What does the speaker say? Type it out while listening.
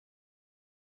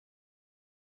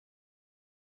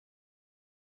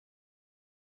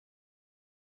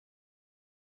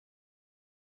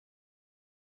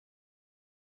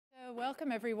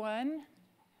Welcome, everyone.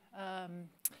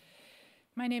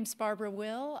 My name's Barbara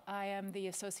Will. I am the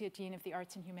Associate Dean of the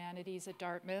Arts and Humanities at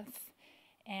Dartmouth,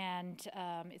 and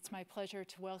it's my pleasure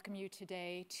to welcome you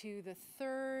today to the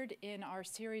third in our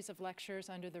series of lectures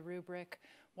under the rubric,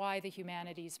 Why the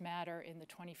Humanities Matter in the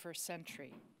 21st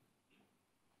Century.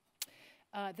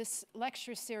 This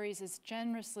lecture series is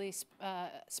generously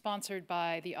sponsored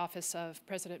by the Office of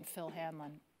President Phil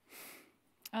Hanlon.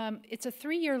 It's a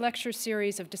 3-year lecture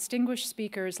series of distinguished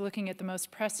speakers looking at the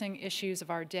most pressing issues of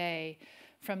our day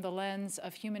from the lens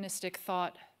of humanistic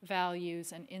thought,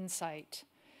 values, and insight.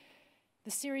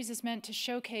 The series is meant to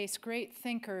showcase great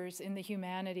thinkers in the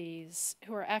humanities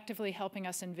who are actively helping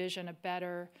us envision a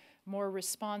better, more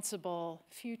responsible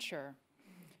future.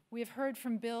 We have heard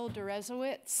from Bill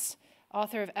Deresiewicz,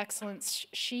 author of Excellence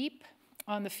Sheep,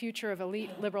 on the future of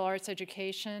elite liberal arts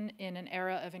education in an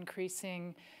era of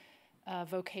increasing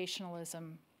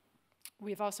vocationalism.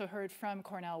 We've also heard from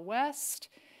Cornel West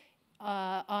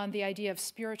on the idea of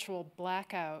spiritual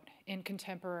blackout in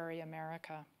contemporary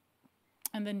America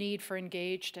and the need for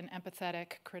engaged and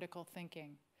empathetic critical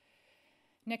thinking.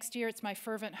 Next year, it's my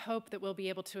fervent hope that we'll be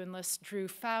able to enlist Drew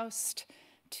Faust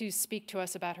to speak to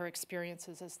us about her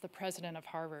experiences as the president of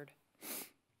Harvard.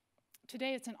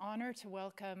 Today, it's an honor to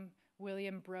welcome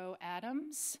William Bro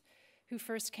Adams, who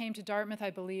first came to Dartmouth, I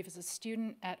believe, as a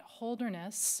student at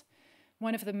Holderness,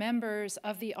 one of the members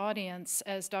of the audience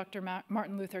as Dr.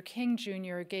 Martin Luther King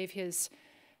Jr. gave his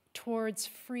Towards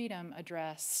Freedom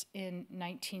address in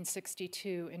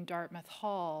 1962 in Dartmouth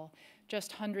Hall,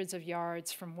 just hundreds of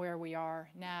yards from where we are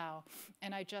now.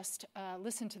 And I just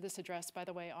listened to this address, by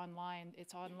the way, online.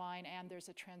 It's online, and there's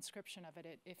a transcription of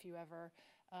it if you ever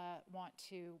want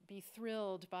to be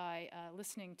thrilled by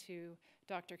listening to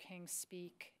Dr. King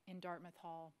speak in Dartmouth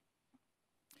Hall.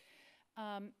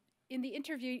 In the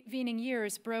intervening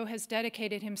years, Bro has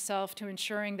dedicated himself to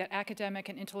ensuring that academic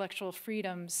and intellectual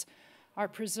freedoms are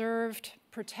preserved,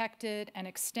 protected, and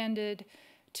extended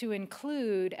to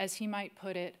include, as he might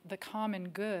put it, the common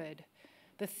good,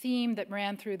 the theme that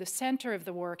ran through the center of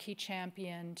the work he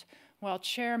championed while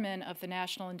chairman of the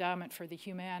National Endowment for the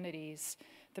Humanities,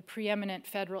 the preeminent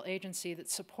federal agency that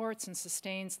supports and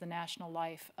sustains the national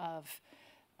life of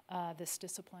this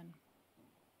discipline.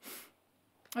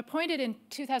 Appointed in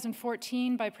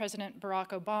 2014 by President Barack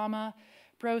Obama,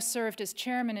 Bro served as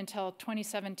chairman until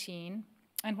 2017,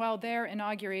 and while there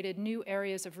inaugurated new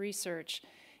areas of research,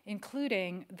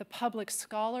 including the Public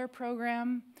Scholar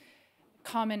Program,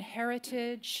 Common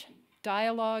Heritage,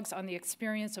 Dialogues on the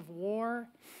Experience of War,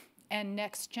 and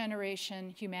Next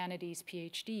Generation Humanities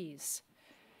PhDs.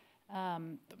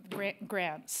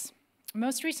 Grants.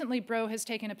 Most recently, Bro has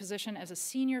taken a position as a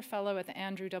senior fellow at the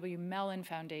Andrew W. Mellon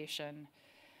Foundation.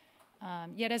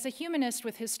 Yet as a humanist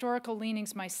with historical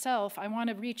leanings myself, I want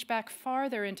to reach back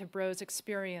farther into Bro's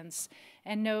experience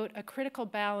and note a critical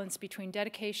balance between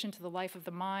dedication to the life of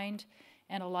the mind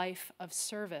and a life of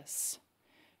service.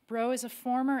 Bro is a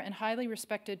former and highly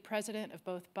respected president of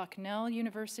both Bucknell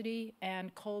University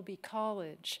and Colby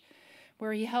College,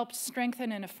 where he helped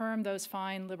strengthen and affirm those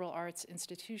fine liberal arts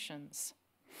institutions.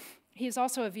 He is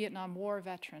also a Vietnam War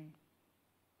veteran.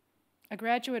 A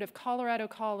graduate of Colorado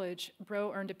College,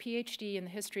 Bro earned a PhD in the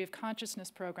History of Consciousness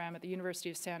program at the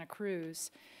University of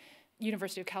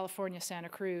California, Santa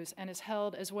Cruz, and has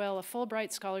held as well a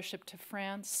Fulbright scholarship to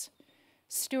France,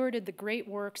 stewarded the Great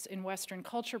Works in Western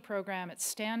Culture program at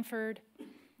Stanford,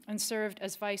 and served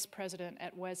as vice president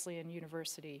at Wesleyan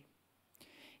University.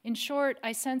 In short,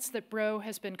 I sense that Bro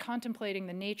has been contemplating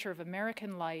the nature of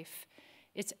American life,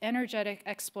 its energetic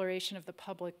exploration of the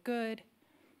public good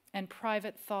and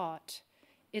private thought,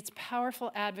 its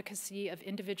powerful advocacy of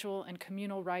individual and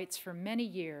communal rights for many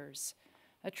years,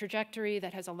 a trajectory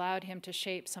that has allowed him to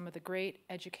shape some of the great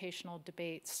educational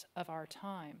debates of our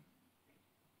time.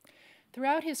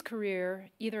 Throughout his career,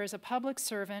 either as a public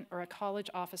servant or a college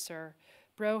officer,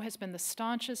 Bro has been the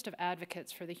staunchest of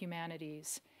advocates for the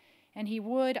humanities, and he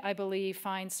would, I believe,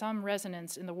 find some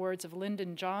resonance in the words of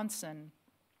Lyndon Johnson,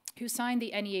 who signed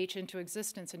the NEH into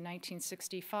existence in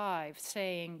 1965,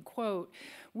 saying, quote,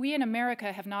 "We in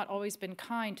America have not always been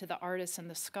kind to the artists and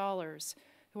the scholars,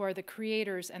 who are the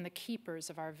creators and the keepers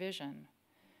of our vision.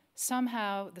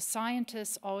 Somehow, the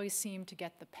scientists always seem to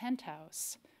get the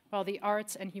penthouse, while the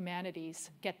arts and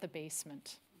humanities get the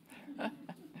basement."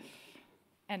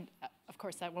 And of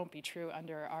course, that won't be true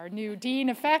under our new dean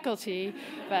of faculty,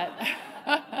 but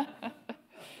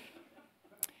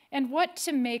and what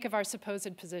to make of our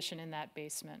supposed position in that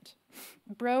basement.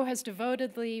 Bro has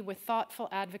devotedly, with thoughtful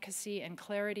advocacy and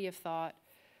clarity of thought,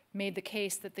 made the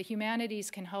case that the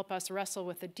humanities can help us wrestle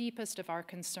with the deepest of our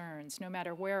concerns, no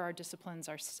matter where our disciplines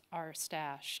are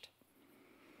stashed.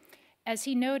 As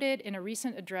he noted in a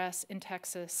recent address in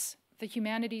Texas, the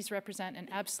humanities represent an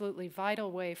absolutely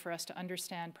vital way for us to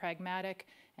understand pragmatic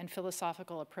and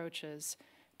philosophical approaches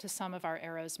to some of our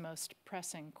era's most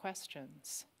pressing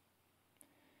questions.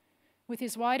 With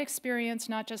his wide experience,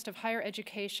 not just of higher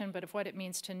education, but of what it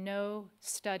means to know,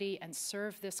 study, and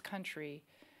serve this country,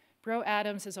 Bro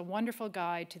Adams is a wonderful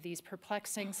guide to these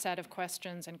perplexing set of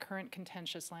questions and current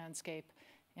contentious landscape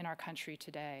in our country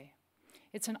today.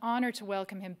 It's an honor to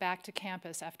welcome him back to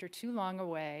campus after too long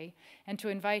away and to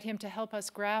invite him to help us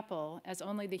grapple, as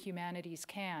only the humanities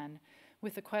can,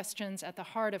 with the questions at the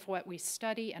heart of what we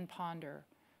study and ponder,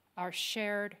 our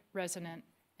shared, resonant,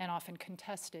 and often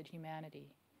contested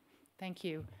humanity. Thank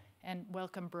you, and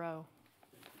welcome, Bro.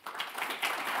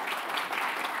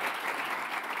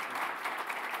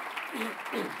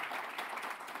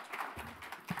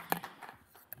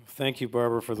 Thank you,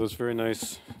 Barbara, for those very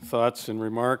nice thoughts and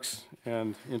remarks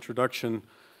and introduction.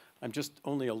 I'm just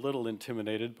only a little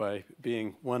intimidated by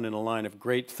being one in a line of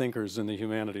great thinkers in the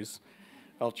humanities.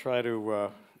 I'll try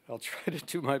to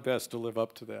do my best to live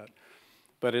up to that.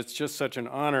 But it's just such an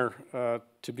honor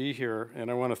to be here,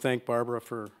 and I want to thank Barbara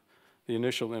for the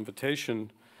initial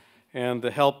invitation and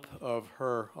the help of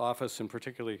her office, and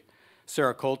particularly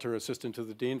Sarah Coulter, assistant to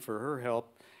the dean, for her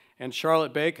help, and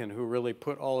Charlotte Bacon, who really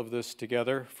put all of this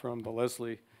together from the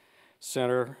Leslie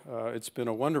Center. It's been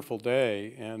a wonderful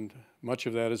day, and much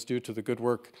of that is due to the good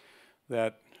work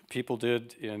that people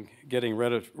did in getting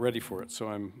ready for it. So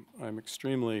I'm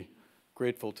extremely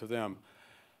grateful to them.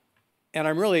 And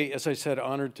I'm really, as I said,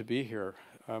 honored to be here.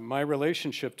 My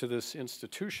relationship to this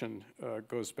institution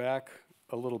goes back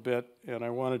a little bit, and I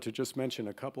wanted to just mention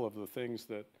a couple of the things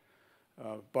that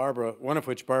Barbara, one of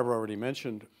which Barbara already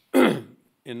mentioned.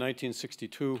 In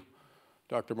 1962,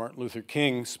 Dr. Martin Luther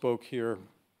King spoke here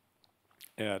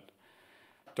at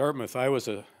Dartmouth. I was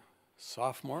a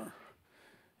sophomore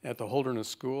at the Holderness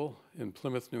School in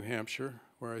Plymouth, New Hampshire,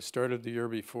 where I started the year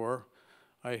before.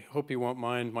 I hope you won't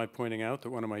mind my pointing out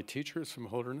that one of my teachers from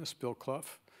Holderness, Bill Clough,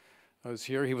 was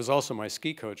here. He was also my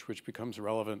ski coach, which becomes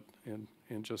relevant in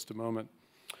just a moment.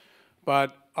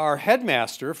 But our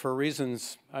headmaster, for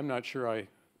reasons I'm not sure I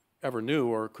ever knew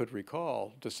or could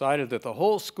recall, decided that the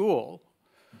whole school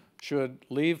should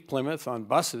leave Plymouth on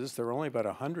buses. There were only about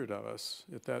 100 of us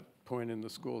at that point in the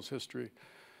school's history.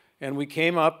 And we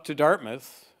came up to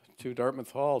Dartmouth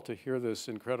Hall, to hear this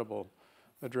incredible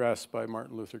address by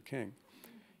Martin Luther King.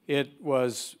 It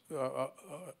was a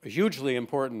hugely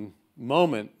important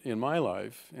moment in my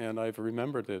life, and I've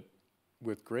remembered it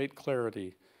with great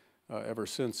clarity ever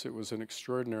since. It was an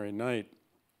extraordinary night.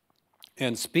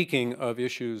 And speaking of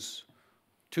issues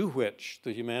to which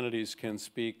the humanities can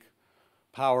speak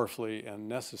powerfully and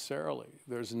necessarily,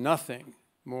 there's nothing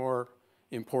more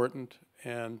important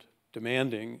and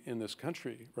demanding in this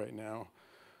country right now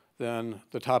than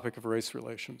the topic of race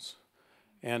relations.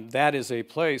 And that is a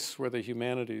place where the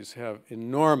humanities have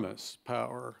enormous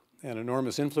power and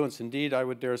enormous influence. Indeed, I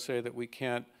would dare say that we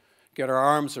can't get our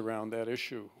arms around that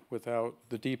issue without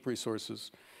the deep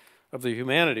resources of the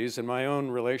humanities, and my own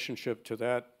relationship to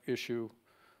that issue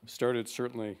started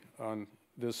certainly on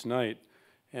this night,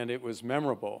 and it was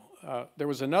memorable. There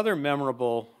was another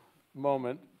memorable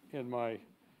moment in my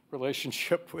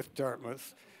relationship with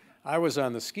Dartmouth. I was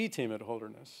on the ski team at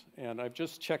Holderness, and I've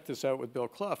just checked this out with Bill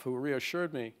Clough, who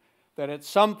reassured me that at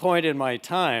some point in my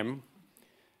time,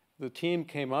 the team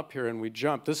came up here and we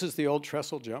jumped. This is the old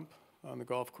trestle jump on the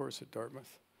golf course at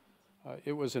Dartmouth.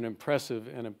 It was an impressive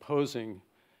and imposing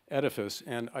edifice,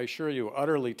 and I assure you,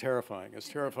 utterly terrifying as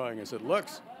it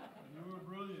looks. You were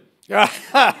brilliant.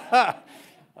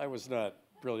 I was not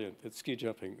brilliant at ski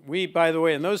jumping. We, by the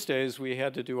way, in those days, we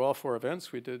had to do all 4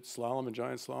 events. We did slalom and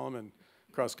giant slalom and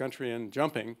cross country and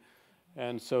jumping,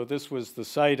 and so this was the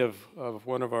site of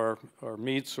one of our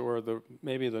meets, or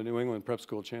maybe the New England Prep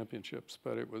School Championships,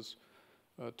 but it was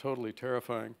totally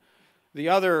terrifying. The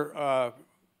other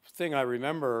thing I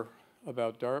remember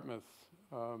about Dartmouth,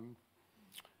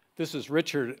 this is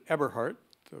Richard Eberhardt,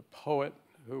 the poet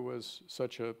who was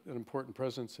such an important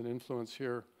presence and influence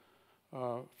here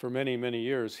for many, many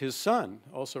years. His son,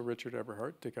 also Richard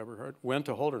Eberhardt, Dick Eberhardt, went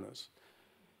to Holderness.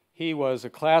 He was a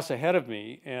class ahead of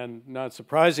me, and not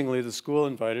surprisingly, the school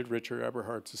invited Richard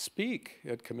Eberhardt to speak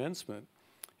at commencement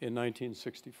in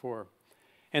 1964.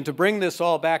 And to bring this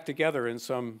all back together in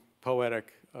some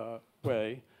poetic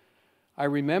way, I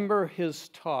remember his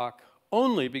talk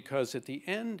only because at the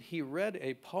end he read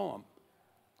a poem,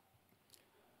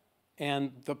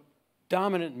 and the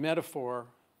dominant metaphor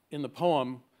in the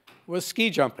poem was ski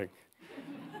jumping.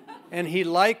 And he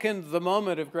likened the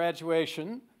moment of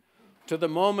graduation to the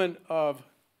moment of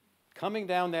coming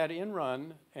down that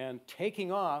in-run and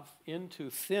taking off into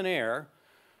thin air.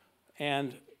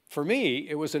 And for me,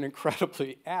 it was an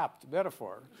incredibly apt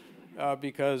metaphor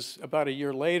because about a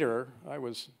year later, I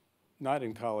was not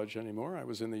in college anymore. I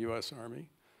was in the US Army,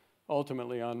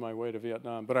 ultimately on my way to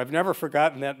Vietnam. But I've never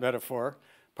forgotten that metaphor,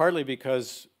 partly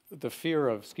because the fear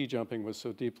of ski jumping was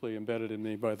so deeply embedded in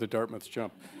me by the Dartmouth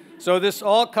jump. So this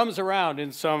all comes around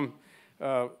in some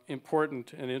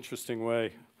important and interesting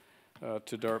way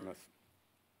to Dartmouth.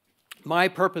 My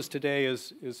purpose today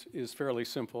is fairly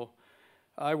simple.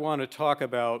 I want to talk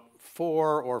about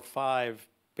 4 or 5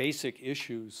 basic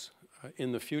issues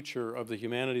in the future of the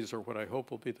humanities, or what I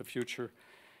hope will be the future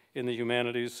in the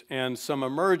humanities, and some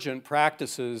emergent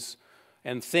practices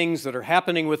and things that are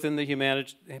happening within the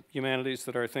humanities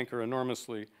that I think are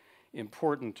enormously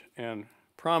important and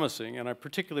promising. And I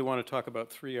particularly want to talk about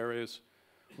 3 areas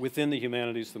within the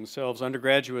humanities themselves: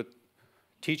 undergraduate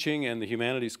teaching and the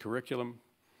humanities curriculum.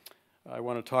 I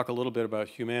want to talk a little bit about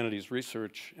humanities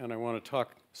research, and I want to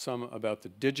talk some about the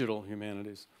digital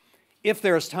humanities. If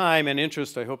there's time and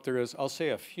interest, I hope there is, I'll say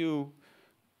a few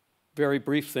very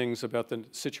brief things about the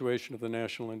situation of the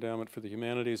National Endowment for the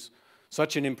Humanities.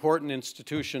 Such an important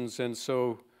institution and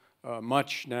so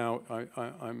much now,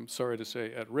 I'm sorry to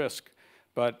say, at risk.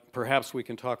 But perhaps we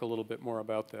can talk a little bit more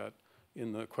about that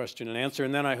in the question and answer.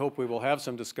 And then I hope we will have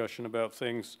some discussion about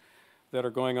things that are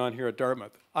going on here at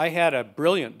Dartmouth. I had a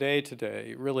brilliant day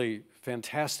today, really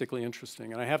fantastically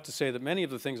interesting. And I have to say that many of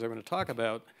the things I'm going to talk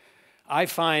about, I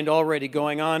find already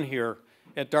going on here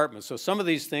at Dartmouth. So some of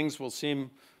these things will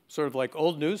seem sort of like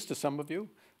old news to some of you.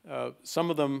 Some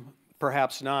of them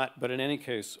perhaps not, but in any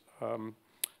case,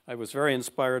 I was very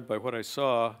inspired by what I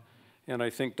saw, and I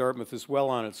think Dartmouth is well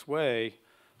on its way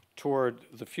toward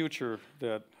the future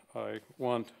that I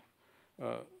want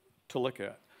to look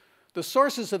at. The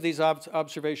sources of these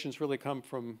observations really come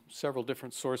from several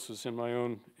different sources in my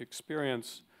own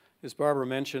experience. As Barbara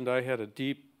mentioned, I had a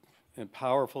deep and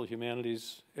powerful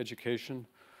humanities education.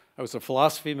 I was a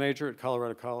philosophy major at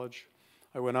Colorado College.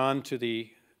 I went on to the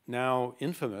now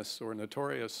infamous or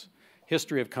notorious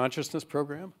History of Consciousness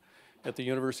program at the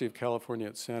University of California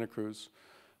at Santa Cruz.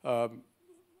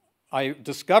 I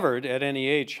discovered at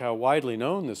NEH how widely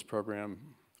known this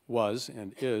program was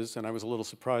and is, and I was a little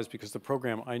surprised because the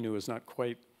program I knew is not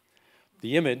quite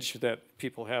the image that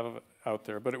people have out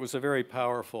there, but it was a very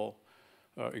powerful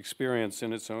experience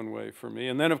in its own way for me.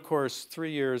 And then, of course,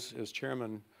 3 years as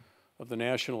chairman of the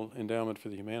National Endowment for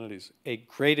the Humanities, a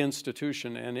great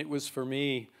institution, and it was for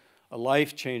me a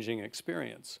life-changing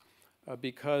experience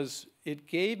because it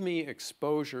gave me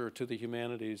exposure to the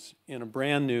humanities in a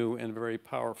brand new and very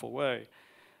powerful way.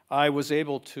 I was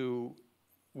able to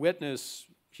witness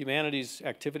humanities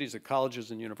activities at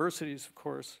colleges and universities, of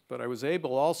course, but I was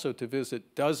able also to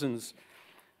visit dozens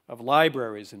of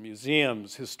libraries and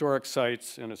museums, historic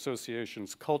sites and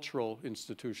associations, cultural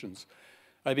institutions.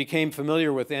 I became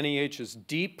familiar with NEH's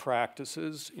deep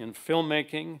practices in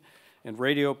filmmaking and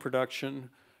radio production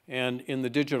and in the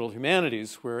digital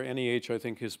humanities, where NEH, I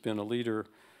think, has been a leader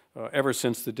ever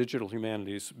since the digital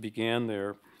humanities began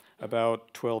there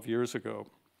about 12 years ago.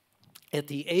 At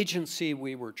the agency,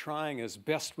 we were trying as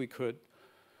best we could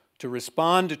to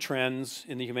respond to trends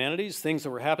in the humanities, things that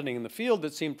were happening in the field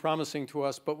that seemed promising to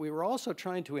us, but we were also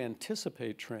trying to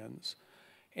anticipate trends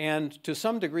and to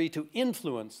some degree to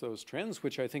influence those trends,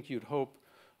 which I think you'd hope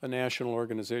a national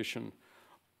organization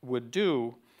would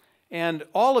do. And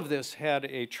all of this had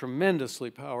a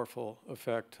tremendously powerful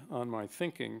effect on my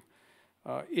thinking.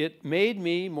 It made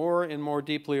me more and more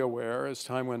deeply aware as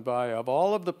time went by of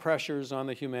all of the pressures on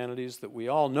the humanities that we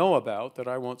all know about, that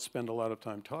I won't spend a lot of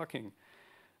time talking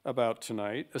about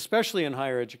tonight, especially in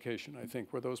higher education, I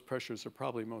think, where those pressures are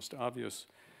probably most obvious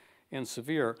and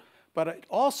severe. But it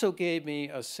also gave me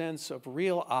a sense of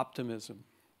real optimism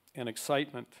and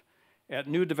excitement at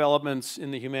new developments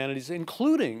in the humanities,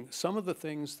 including some of the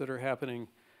things that are happening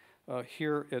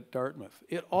here at Dartmouth.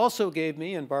 It also gave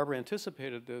me, and Barbara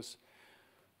anticipated this,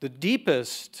 the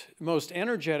deepest, most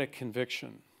energetic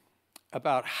conviction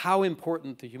about how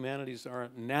important the humanities are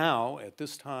now at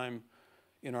this time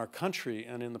in our country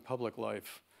and in the public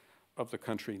life of the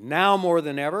country. Now more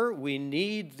than ever, we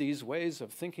need these ways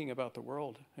of thinking about the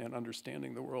world and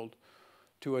understanding the world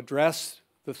to address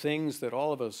the things that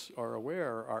all of us are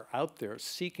aware are out there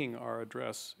seeking our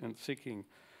address and seeking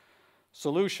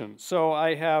solutions. So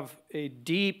I have a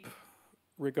deep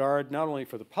regard not only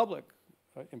for the public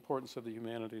importance of the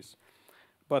humanities,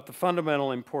 but the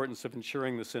fundamental importance of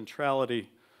ensuring the centrality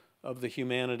of the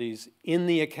humanities in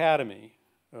the academy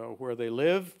where they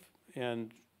live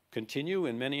and continue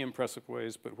in many impressive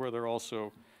ways, but where they're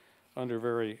also under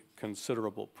very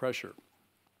considerable pressure.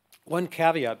 One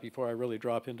caveat before I really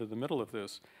drop into the middle of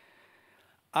this.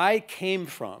 I came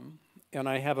from, and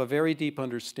I have a very deep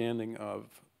understanding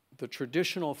of, the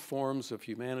traditional forms of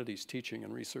humanities teaching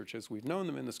and research as we've known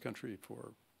them in this country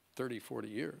for 30, 40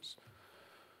 years.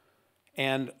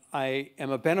 And I am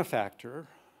a benefactor.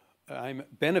 I'm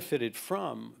benefited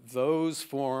from those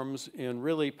forms in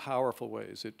really powerful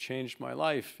ways. It changed my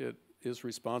life. It is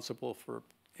responsible for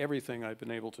everything I've been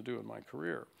able to do in my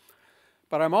career.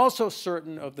 But I'm also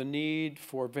certain of the need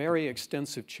for very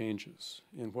extensive changes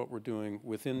in what we're doing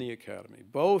within the academy,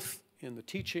 both in the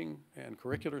teaching and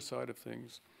curricular side of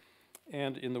things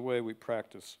and in the way we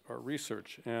practice our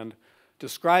research. And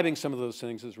describing some of those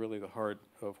things is really the heart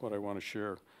of what I want to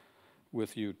share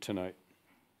with you tonight.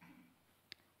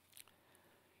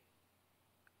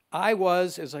 I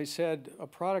was, as I said, a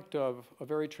product of a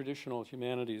very traditional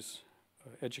humanities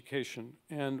education,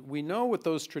 and we know what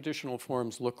those traditional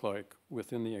forms look like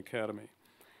within the academy.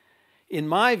 In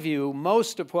my view,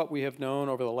 most of what we have known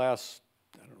over the last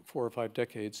 4 or 5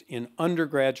 decades in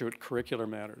undergraduate curricular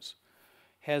matters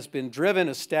has been driven,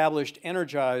 established,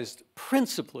 energized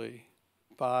principally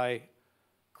by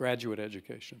graduate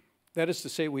education. That is to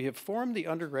say, we have formed the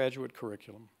undergraduate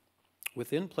curriculum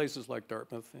within places like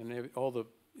Dartmouth and all the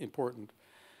important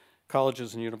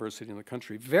colleges and universities in the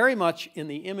country, very much in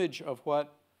the image of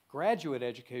what graduate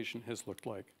education has looked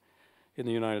like in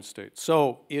the United States.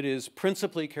 So it is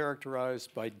principally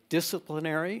characterized by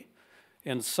disciplinary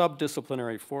and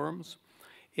subdisciplinary forms.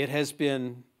 It has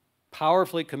been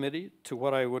powerfully committed to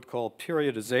what I would call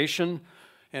periodization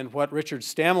and what Richard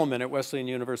Stamelman at Wesleyan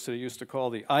University used to call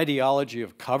the ideology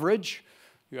of coverage.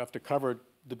 You have to cover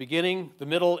the beginning, the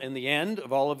middle, and the end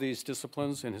of all of these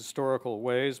disciplines in historical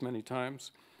ways many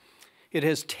times. It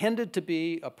has tended to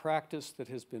be a practice that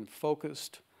has been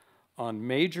focused on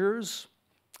majors,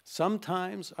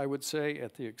 sometimes, I would say,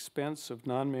 at the expense of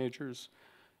non-majors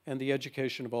and the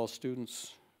education of all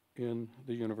students in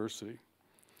the university.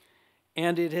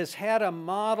 And it has had a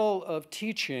model of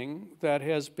teaching that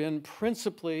has been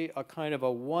principally a kind of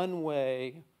a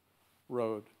one-way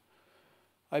road.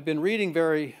 I've been reading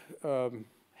very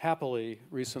happily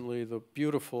recently the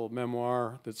beautiful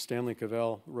memoir that Stanley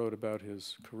Cavell wrote about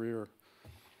his career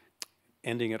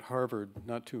ending at Harvard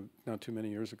not too many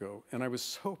years ago. And I was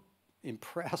so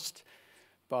impressed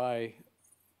by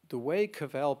the way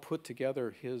Cavell put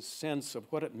together his sense of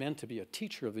what it meant to be a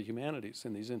teacher of the humanities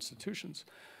in these institutions.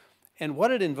 And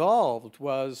what it involved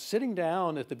was sitting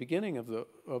down at the beginning of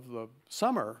the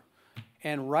summer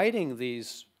and writing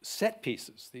these set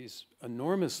pieces, these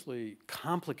enormously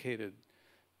complicated,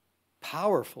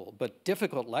 powerful, but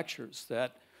difficult lectures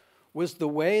that was the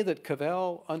way that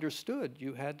Cavell understood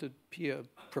you had to be a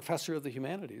professor of the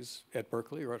humanities at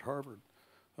Berkeley or at Harvard,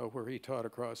 where he taught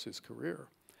across his career.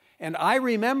 And I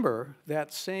remember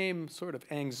that same sort of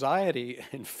anxiety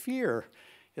and fear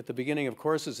at the beginning of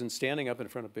courses and standing up in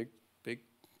front of big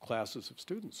classes of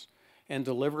students and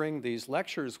delivering these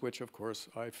lectures, which of course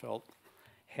I felt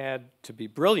had to be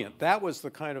brilliant. That was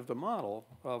the kind of the model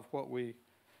of what we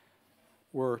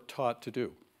were taught to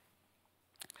do.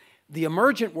 The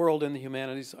emergent world in the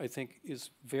humanities, I think, is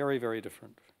very, very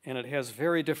different. And it has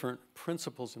very different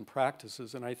principles and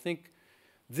practices. And I think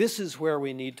this is where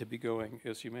we need to be going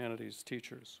as humanities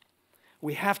teachers.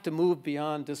 We have to move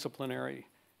beyond disciplinary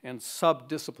and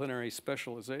subdisciplinary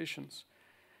specializations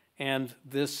and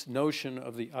this notion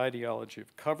of the ideology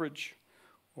of coverage,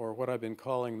 or what I've been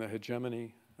calling the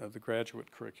hegemony of the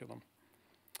graduate curriculum.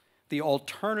 The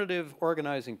alternative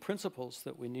organizing principles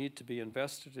that we need to be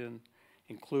invested in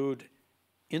include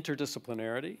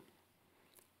interdisciplinarity,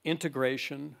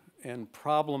 integration, and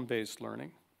problem-based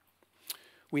learning.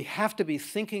 We have to be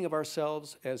thinking of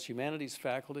ourselves as humanities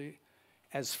faculty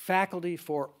as faculty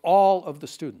for all of the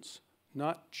students,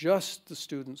 not just the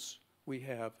students we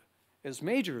have as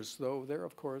majors, though they're,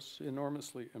 of course,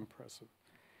 enormously impressive.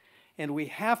 And we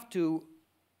have to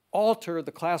alter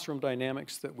the classroom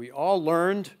dynamics that we all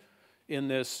learned in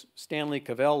this Stanley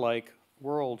Cavell-like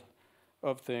world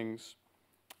of things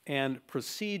and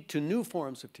proceed to new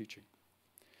forms of teaching.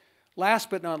 Last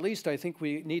but not least, I think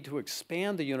we need to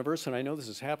expand the universe, and I know this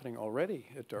is happening already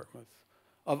at Dartmouth,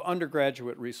 of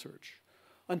undergraduate research.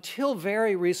 Until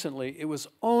very recently, it was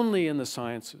only in the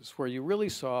sciences where you really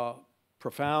saw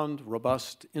profound,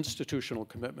 robust institutional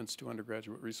commitments to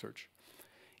undergraduate research.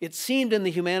 It seemed in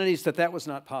the humanities that that was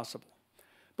not possible.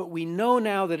 But we know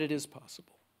now that it is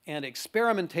possible. And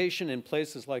experimentation in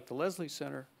places like the Leslie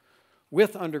Center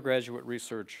with undergraduate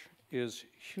research is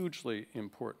hugely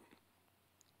important.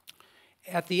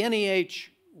 At the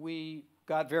NEH, we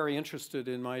got very interested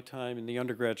in my time in the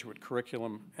undergraduate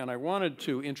curriculum, and I wanted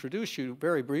to introduce you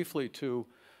very briefly to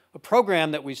a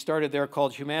program that we started there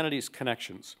called Humanities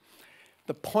Connections.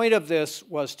 The point of this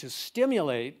was to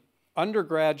stimulate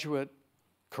undergraduate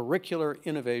curricular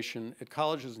innovation at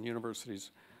colleges and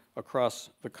universities across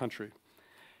the country.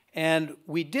 And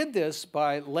we did this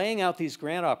by laying out these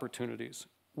grant opportunities,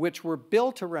 which were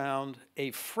built around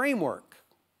a framework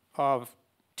of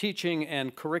teaching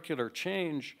and curricular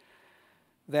change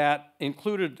that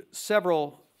included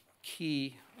several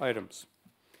key items.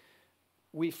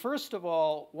 We first of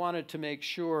all wanted to make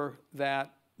sure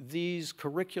that these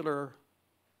curricular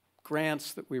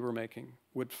grants that we were making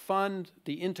would fund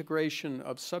the integration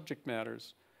of subject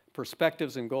matters,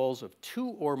 perspectives, and goals of 2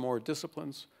 or more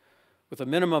disciplines with a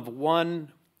minimum of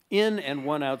 1 in and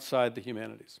 1 outside the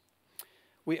humanities.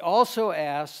 We also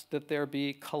asked that there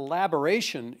be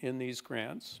collaboration in these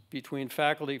grants between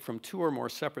faculty from 2 or more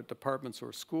separate departments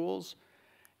or schools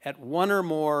at 1 or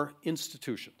more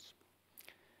institutions.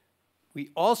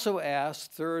 We also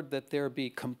asked, third, that there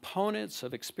be components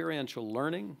of experiential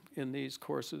learning in these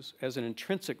courses as an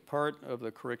intrinsic part of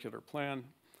the curricular plan.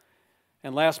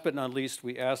 And last but not least,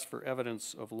 we asked for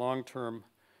evidence of long-term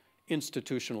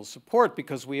institutional support,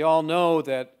 because we all know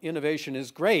that innovation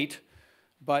is great,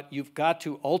 but you've got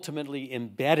to ultimately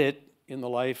embed it in the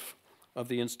life of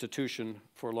the institution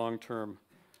for long-term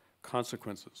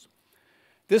consequences.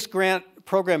 This grant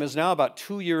program is now about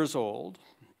 2 years old,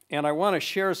 and I want to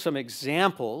share some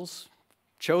examples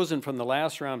chosen from the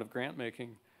last round of grant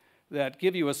making that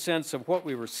give you a sense of what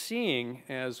we were seeing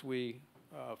as we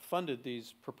funded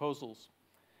these proposals.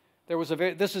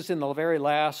 This is in the very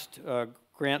last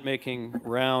grant making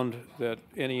round that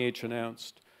NEH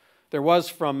announced. There was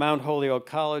from Mount Holyoke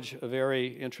College a very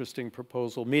interesting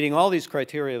proposal meeting all these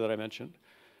criteria that I mentioned: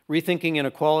 rethinking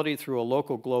inequality through a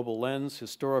local global lens,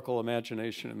 historical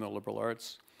imagination in the liberal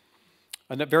arts.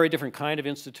 A very different kind of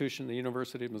institution, the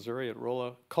University of Missouri at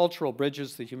Rolla. Cultural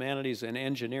bridges, the humanities and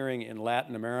engineering in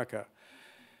Latin America.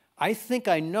 I think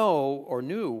I know or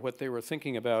knew what they were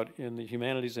thinking about in the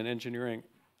humanities and engineering.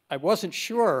 I wasn't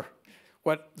sure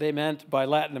what they meant by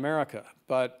Latin America,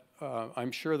 but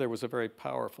I'm sure there was a very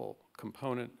powerful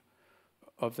component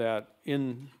of that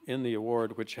in the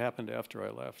award, which happened after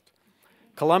I left.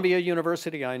 Columbia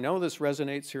University, I know this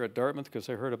resonates here at Dartmouth because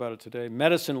I heard about it today.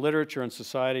 Medicine, Literature, and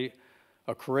Society,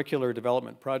 a curricular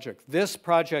development project. This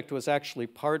project was actually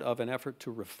part of an effort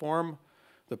to reform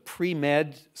the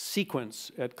pre-med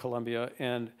sequence at Columbia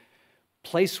and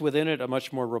place within it a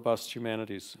much more robust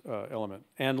humanities element.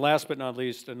 And last but not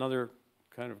least, another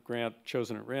kind of grant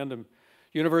chosen at random,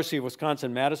 University of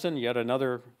Wisconsin-Madison, yet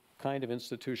another kind of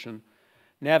institution,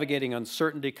 navigating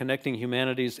uncertainty, connecting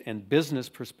humanities and business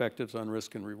perspectives on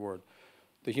risk and reward.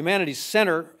 The Humanities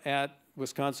Center at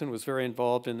Wisconsin was very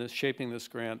involved in this, shaping this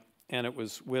grant, and it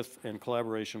was in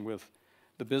collaboration with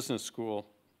the business school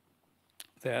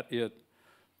that it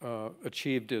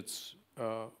achieved its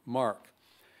mark.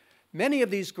 Many of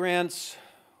these grants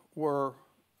were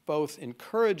both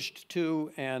encouraged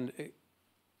to and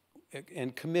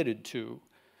committed to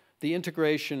the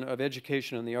integration of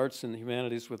education in the arts and the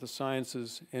humanities with the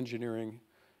sciences, engineering,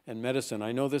 and medicine.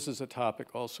 I know this is a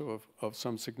topic also of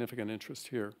some significant interest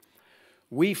here.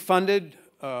 We funded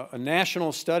a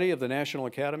national study of the National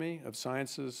Academy of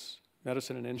Sciences,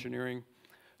 Medicine, and Engineering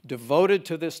devoted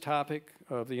to this topic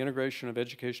of the integration of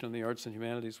education in the arts and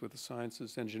humanities with the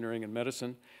sciences, engineering, and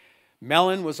medicine.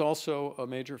 Mellon was also a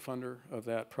major funder of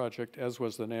that project, as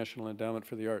was the National Endowment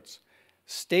for the Arts.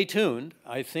 Stay tuned.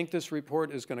 I think this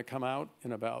report is going to come out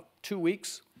in about 2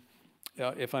 weeks,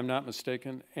 if I'm not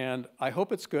mistaken, and I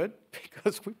hope it's good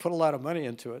because we put a lot of money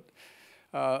into it.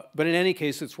 But in any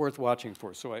case, it's worth watching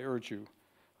for, so I urge you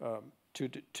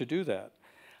to do that.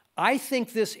 I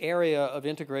think this area of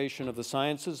integration of the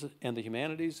sciences and the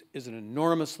humanities is an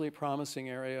enormously promising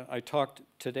area. I talked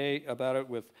today about it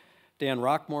with Dan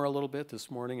Rockmore a little bit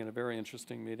this morning in a very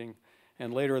interesting meeting,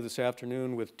 and later this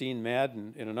afternoon with Dean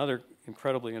Madden in another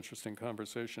incredibly interesting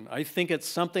conversation. I think it's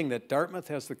something that Dartmouth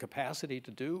has the capacity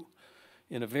to do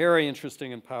in a very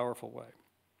interesting and powerful way.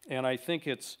 And I think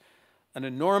it's an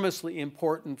enormously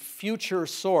important future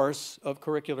source of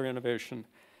curricular innovation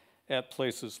at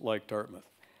places like Dartmouth.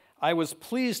 I was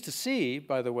pleased to see,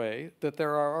 by the way, that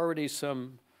there are already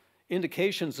some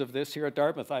indications of this here at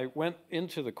Dartmouth. I went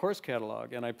into the course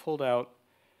catalog and I pulled out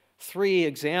 3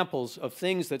 examples of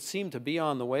things that seem to be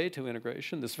on the way to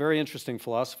integration. This very interesting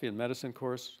philosophy and medicine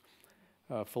course,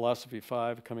 Philosophy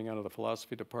 5, coming out of the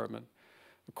philosophy department.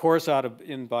 A course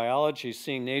in biology,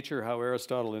 Seeing Nature, How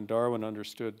Aristotle and Darwin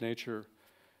Understood Nature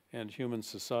and Human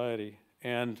Society.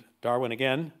 and Darwin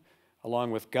again,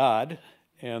 along with God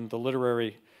and the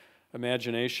literary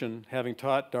imagination. Having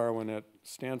taught Darwin at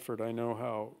Stanford, I know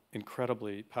how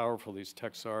incredibly powerful these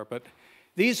texts are. But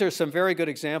these are some very good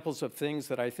examples of things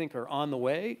that I think are on the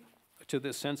way to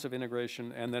this sense of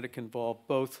integration, and that it can involve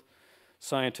both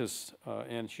scientists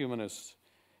and humanists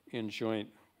in joint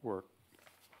work.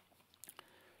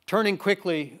 Turning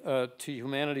quickly to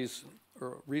humanities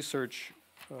research,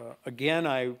 again,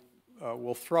 I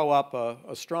will throw up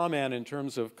a straw man in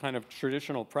terms of kind of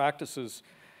traditional practices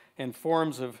and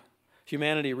forms of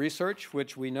humanity research,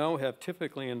 which we know have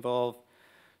typically involved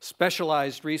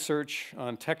specialized research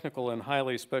on technical and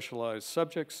highly specialized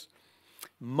subjects,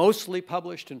 mostly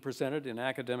published and presented in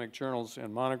academic journals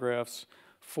and monographs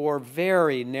for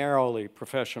very narrowly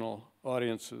professional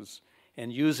audiences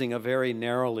and using a very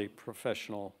narrowly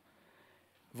professional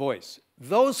voice.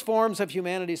 Those forms of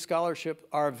humanities scholarship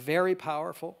are very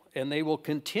powerful, and they will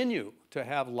continue to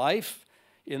have life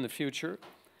in the future.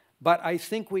 But I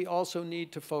think we also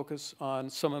need to focus on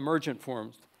some emergent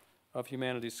forms of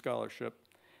humanities scholarship,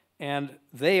 and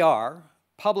they are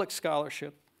public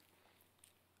scholarship,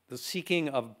 the seeking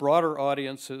of broader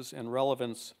audiences and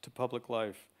relevance to public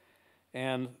life,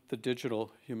 and the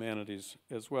digital humanities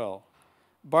as well.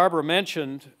 Barbara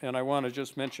mentioned, and I want to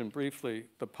just mention briefly,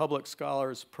 the Public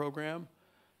Scholars Program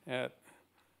at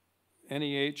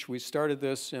NEH. We started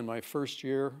this in my first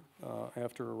year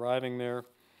after arriving there.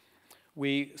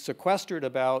 We sequestered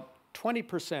about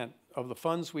 20% of the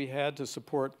funds we had to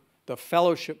support the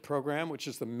fellowship program, which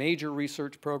is the major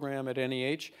research program at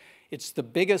NEH. It's the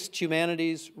biggest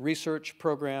humanities research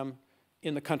program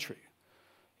in the country.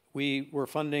 We were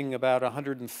funding about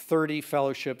 130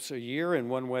 fellowships a year in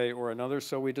one way or another,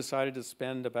 so we decided to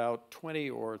spend about 20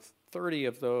 or 30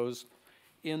 of those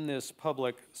in this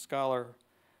public scholar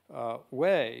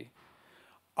way.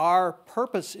 Our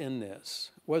purpose in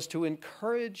this was to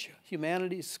encourage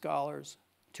humanities scholars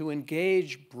to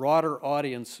engage broader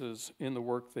audiences in the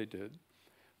work they did,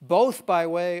 both by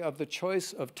way of the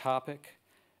choice of topic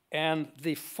and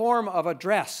the form of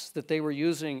address that they were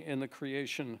using in the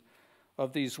creation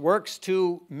of these works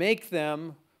to make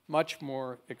them much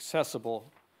more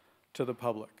accessible to the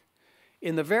public.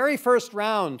 In the very first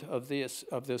round of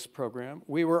this program,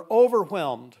 we were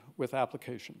overwhelmed with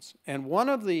applications. And one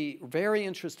of the very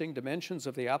interesting dimensions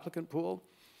of the applicant pool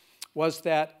was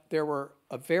that there were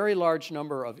a very large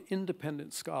number of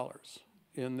independent scholars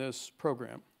in this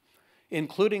program,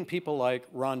 including people like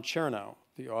Ron Chernow,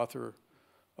 the author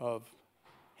of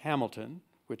Hamilton,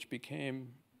 which became,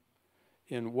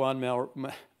 in Juan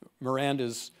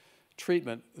Miranda's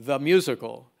treatment, the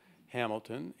musical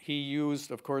Hamilton. He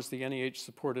used, of course, the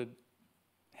NEH-supported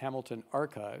Hamilton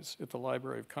archives at the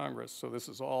Library of Congress, so this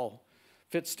is all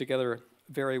fits together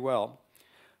very well.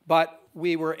 But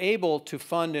we were able to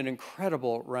fund an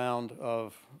incredible round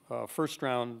of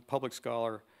first-round public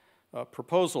scholar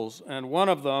proposals, and one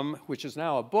of them, which is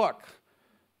now a book,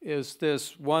 is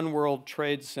this One World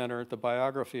Trade Center, the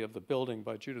biography of the building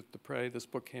by Judith Dupre. This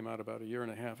book came out about a year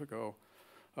and a half ago.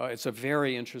 It's a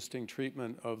very interesting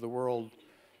treatment of the World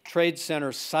Trade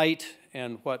Center site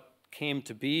and what came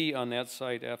to be on that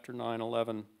site after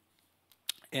 9/11.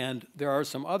 And there are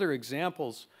some other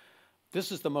examples.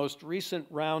 This is the most recent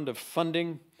round of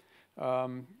funding,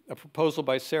 a proposal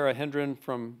by Sarah Hendren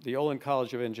from the Olin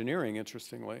College of Engineering,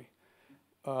 interestingly.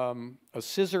 A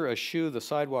Scissor, a Shoe, the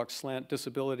Sidewalk Slant,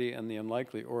 Disability, and the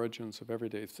Unlikely Origins of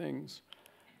Everyday Things.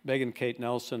 Megan Kate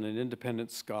Nelson, an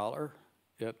independent scholar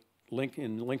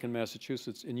in Lincoln,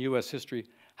 Massachusetts, in U.S. history,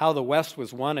 How the West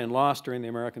Was Won and Lost During the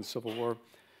American Civil War.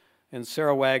 And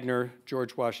Sarah Wagner,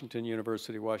 George Washington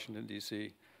University, Washington,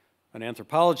 D.C., an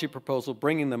anthropology proposal,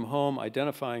 Bringing Them Home,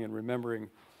 Identifying and Remembering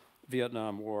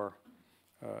Vietnam War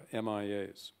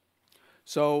MIAs.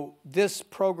 So this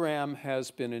program has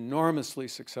been enormously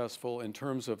successful in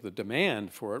terms of the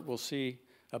demand for it. We'll see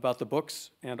about the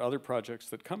books and other projects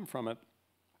that come from it.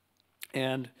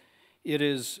 And it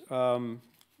is a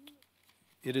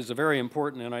very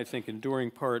important and I think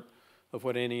enduring part of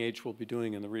what NEH will be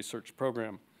doing in the research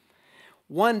program.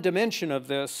 One dimension of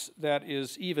this that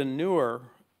is even newer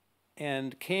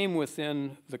and came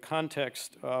within the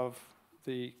context of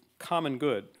the common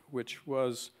good, which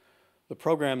was the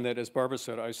program that, as Barbara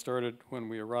said, I started when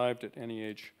we arrived at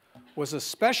NEH, was a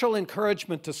special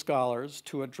encouragement to scholars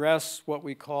to address what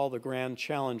we call the grand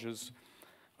challenges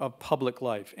of public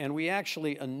life. And we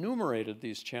actually enumerated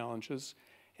these challenges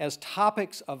as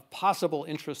topics of possible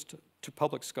interest to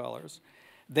public scholars.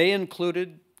 They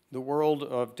included the world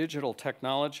of digital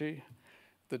technology,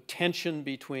 the tension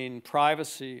between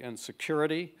privacy and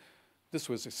security. This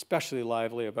was especially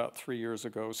lively about 3 years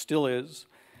ago, still is.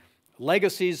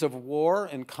 legacies of war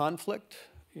and conflict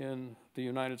in the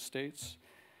United States,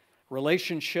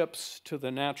 relationships to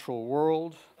the natural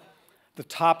world, the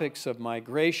topics of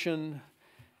migration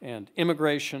and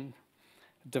immigration,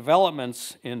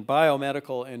 developments in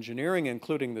biomedical engineering,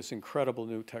 including this incredible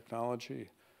new technology,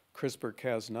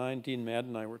 CRISPR-Cas9. Dean Madden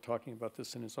and I were talking about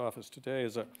this in his office today,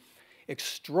 is an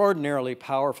extraordinarily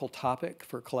powerful topic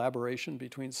for collaboration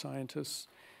between scientists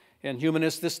and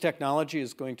humanists. This technology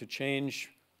is going to change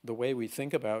the way we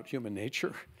think about human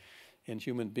nature and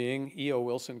human being. E.O.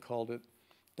 Wilson called it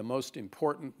the most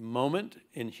important moment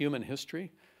in human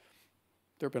history.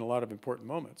 There have been a lot of important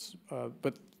moments,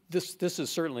 but this is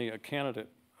certainly a candidate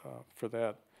for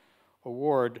that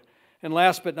award. And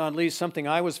last but not least, something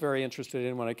I was very interested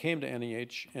in when I came to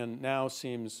NEH and now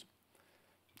seems,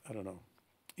 I don't know,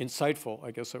 insightful,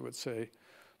 I guess I would say,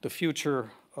 the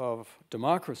future of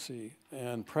democracy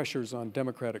and pressures on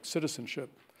democratic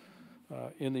citizenship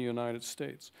in the United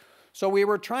States. So we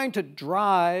were trying to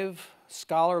drive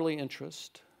scholarly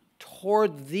interest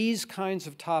toward these kinds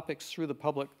of topics through the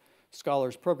Public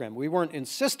Scholars Program. We weren't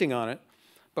insisting on it,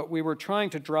 but we were trying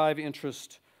to drive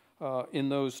interest in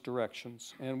those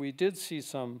directions, and we did see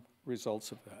some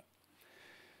results of that.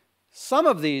 Some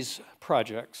of these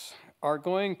projects are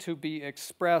going to be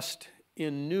expressed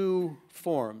in new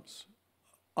forms,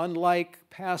 unlike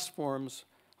past forms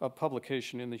of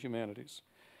publication in the humanities.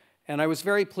 And I was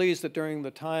very pleased that during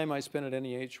the time I spent at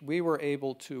NEH, we were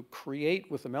able to create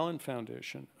with the Mellon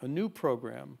Foundation a new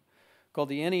program called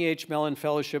the NEH Mellon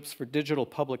Fellowships for Digital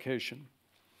Publication.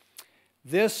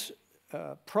 This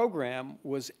program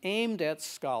was aimed at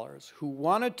scholars who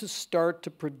wanted to start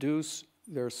to produce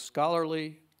their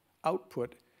scholarly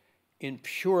output in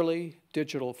purely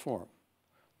digital form.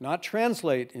 Not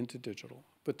translate into digital,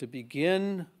 but to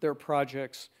begin their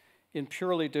projects in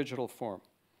purely digital form.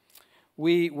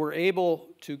 We were able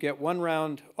to get one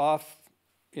round off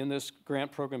in this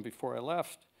grant program before I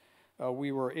left.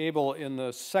 We were able in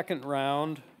the second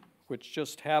round, which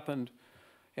just happened,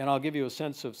 and I'll give you a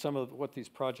sense of some of what these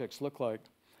projects look like.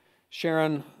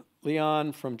 Sharon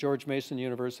Leon from George Mason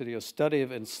University, a study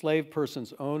of enslaved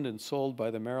persons owned and sold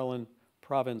by the Maryland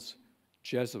Province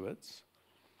Jesuits.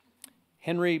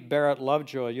 Henry Barrett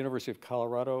Lovejoy, University of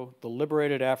Colorado, the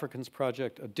Liberated Africans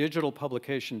Project, a digital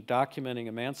publication documenting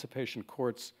emancipation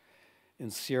courts in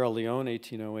Sierra Leone,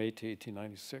 1808 to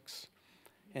 1896.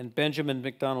 And Benjamin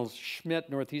McDonald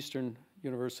Schmidt, Northeastern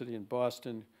University in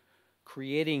Boston,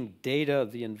 creating data,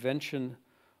 the invention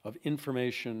of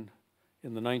information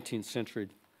in the 19th century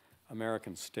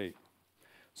American state.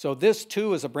 So this,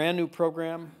 too, is a brand new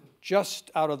program, just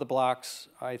out of the blocks.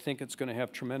 I think it's going to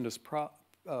have tremendous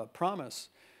promise.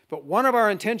 But one of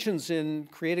our intentions in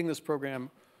creating this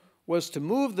program was to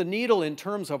move the needle in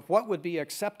terms of what would be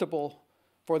acceptable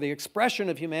for the expression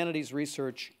of humanities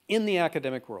research in the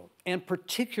academic world, and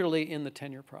particularly in the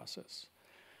tenure process.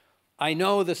 I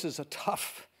know this is a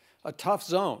tough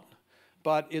zone,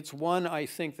 but it's one I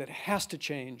think that has to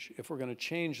change if we're going to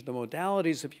change the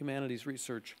modalities of humanities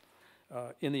research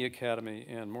in the academy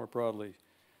and more broadly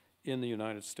in the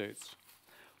United States.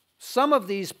 Some of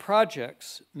these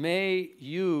projects may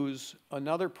use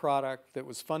another product that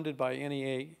was funded by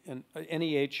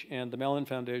NEH and the Mellon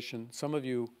Foundation. Some of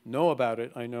you know about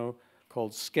it, I know,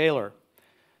 called Scalar.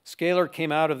 Scalar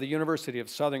came out of the University of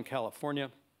Southern California,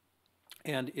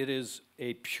 and it is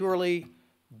a purely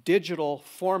digital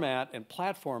format and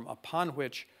platform upon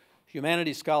which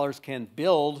humanities scholars can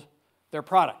build their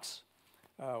products,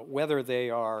 whether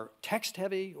they are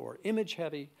text-heavy or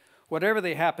image-heavy. Whatever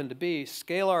they happen to be,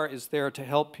 Scalar is there to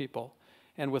help people.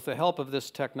 And with the help of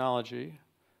this technology,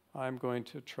 I'm going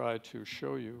to try to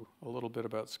show you a little bit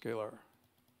about Scalar.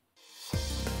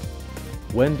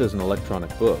 When does an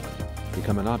electronic book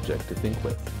become an object to think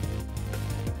with?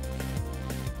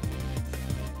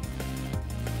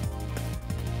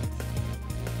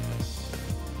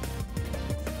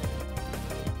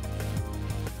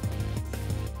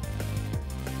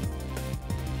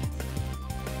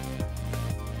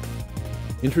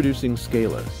 Introducing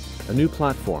Scalar, a new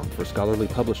platform for scholarly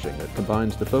publishing that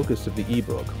combines the focus of the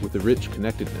ebook with the rich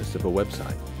connectedness of a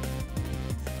website.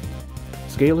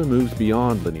 Scalar moves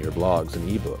beyond linear blogs and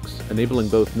ebooks, enabling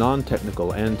both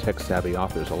non-technical and tech-savvy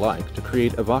authors alike to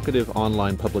create evocative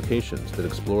online publications that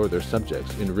explore their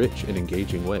subjects in rich and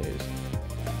engaging ways.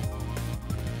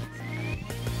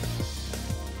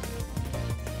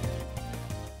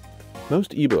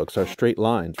 Most ebooks are straight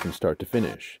lines from start to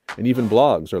finish, and even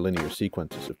blogs are linear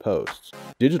sequences of posts.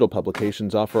 Digital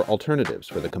publications offer alternatives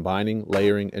for the combining,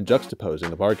 layering, and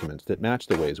juxtaposing of arguments that match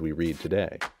the ways we read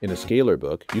today. In a scalar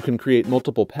book, you can create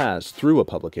multiple paths through a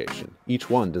publication, each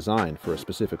one designed for a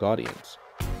specific audience.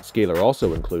 Scalar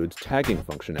also includes tagging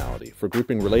functionality for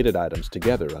grouping related items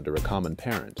together under a common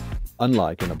parent.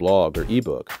 Unlike in a blog or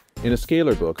ebook, in a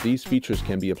scalar book, these features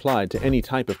can be applied to any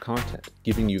type of content,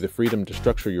 giving you the freedom to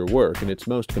structure your work in its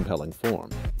most compelling form.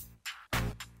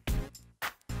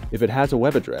 If it has a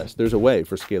web address, there's a way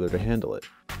for Scalar to handle it.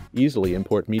 Easily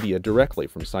import media directly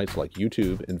from sites like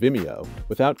YouTube and Vimeo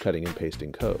without cutting and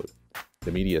pasting code.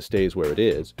 The media stays where it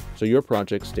is, so your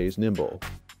project stays nimble.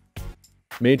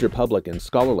 Major public and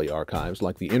scholarly archives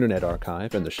like the Internet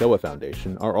Archive and the Shoah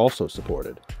Foundation are also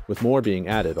supported, with more being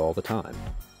added all the time.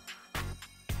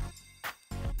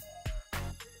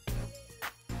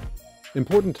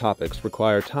 Important topics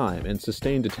require time and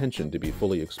sustained attention to be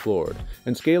fully explored,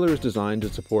 and Scalar is designed to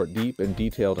support deep and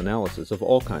detailed analysis of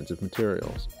all kinds of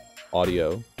materials.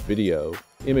 Audio, video,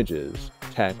 images,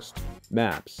 text,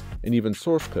 maps, and even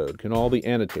source code can all be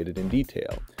annotated in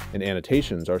detail, and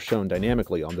annotations are shown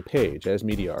dynamically on the page as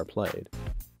media are played.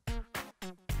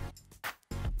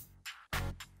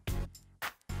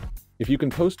 If you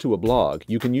can post to a blog,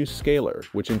 you can use Scalar,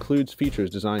 which includes features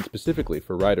designed specifically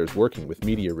for writers working with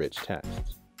media-rich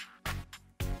texts.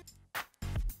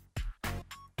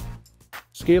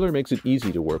 Scalar makes it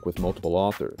easy to work with multiple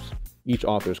authors. Each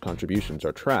author's contributions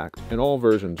are tracked, and all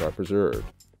versions are preserved.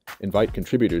 Invite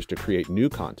contributors to create new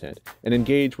content, and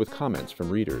engage with comments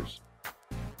from readers.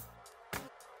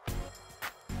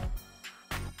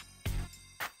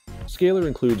 Scalar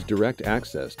includes direct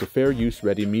access to fair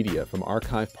use-ready media from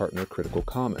archive partner Critical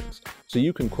Commons, so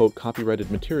you can quote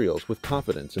copyrighted materials with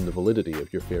confidence in the validity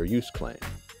of your fair use claim.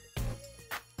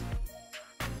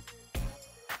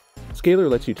 Scalar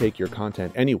lets you take your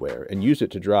content anywhere and use it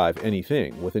to drive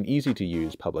anything with an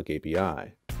easy-to-use public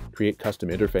API, create custom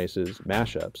interfaces,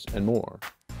 mashups, and more.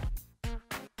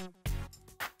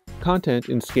 Content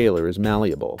in Scalar is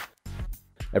malleable.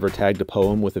 Ever tagged a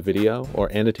poem with a video or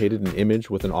annotated an image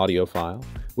with an audio file?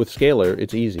 With Scalar,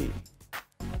 it's easy.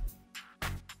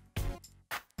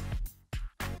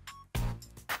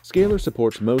 Scalar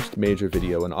supports most major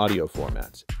video and audio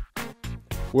formats.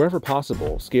 Wherever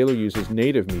possible, Scalar uses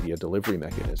native media delivery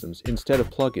mechanisms instead of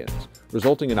plugins,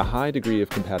 resulting in a high degree of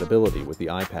compatibility with the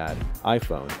iPad,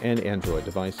 iPhone, and Android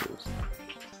devices.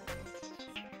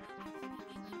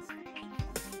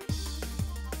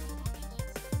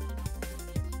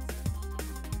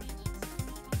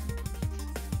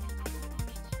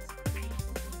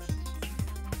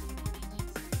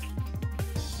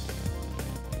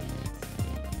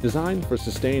 Designed for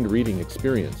sustained reading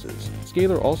experiences,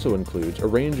 Scalar also includes a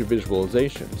range of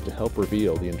visualizations to help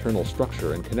reveal the internal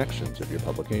structure and connections of your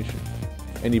publication.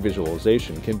 Any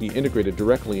visualization can be integrated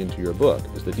directly into your book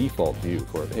as the default view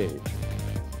for a page.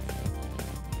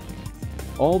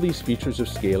 All these features of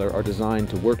Scalar are designed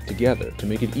to work together to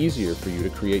make it easier for you to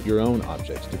create your own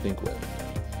objects to think with.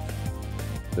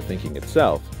 The thinking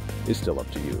itself is still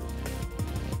up to you.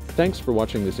 Thanks for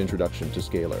watching this introduction to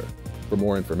Scalar. For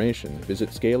more information, visit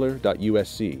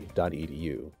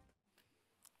scalar.usc.edu.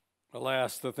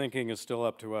 Alas, the thinking is still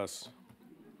up to us.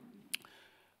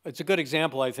 It's a good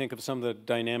example, I think, of some of the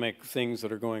dynamic things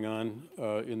that are going on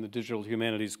in the digital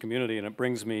humanities community, and it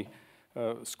brings me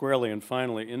squarely and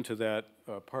finally into that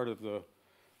part of the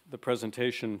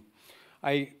presentation.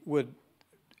 I would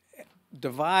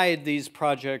divide these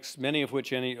projects, many of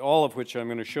which, all of which I'm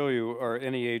going to show you are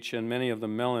NEH and many of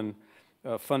them Mellon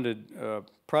funded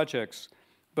projects,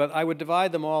 but I would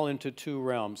divide them all into two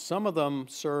realms. Some of them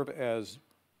serve as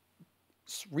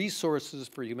resources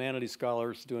for humanities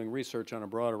scholars doing research on a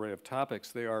broad array of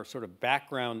topics. They are sort of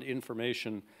background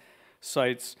information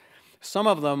sites. Some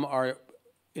of them are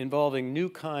involving new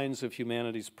kinds of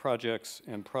humanities projects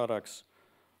and products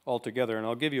altogether, and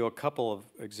I'll give you a couple of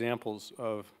examples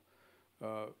of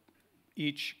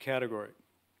each category.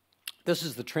 This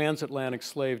is the Transatlantic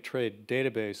Slave Trade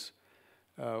Database,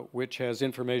 which has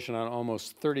information on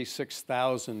almost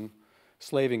 36,000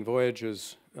 slaving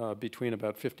voyages between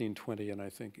about 1520 and I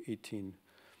think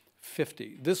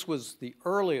 1850. This was the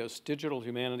earliest digital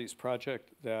humanities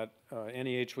project that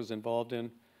NEH was involved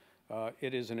in.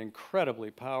 It is an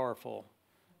incredibly powerful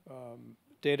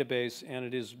database, and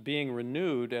it is being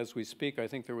renewed as we speak. I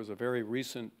think there was a very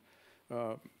recent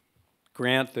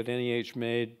grant that NEH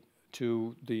made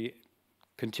to the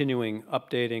continuing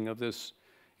updating of this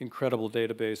incredible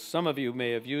database. Some of you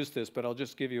may have used this, but I'll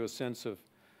just give you a sense of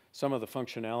some of the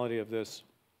functionality of this.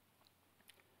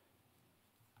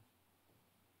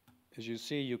 As you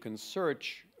see, you can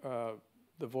search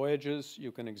the voyages.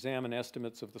 You can examine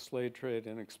estimates of the slave trade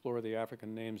and explore the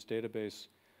African names database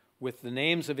with the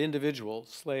names of individual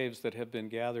slaves that have been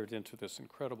gathered into this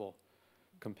incredible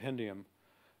compendium.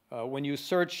 When you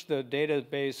search the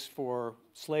database for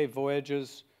slave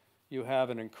voyages, you have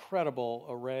an incredible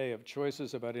array of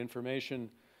choices about information: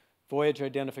 voyage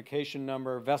identification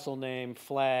number, vessel name,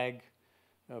 flag,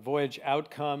 voyage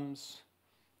outcomes,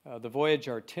 the voyage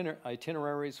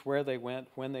itineraries, where they went,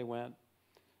 when they went,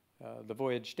 the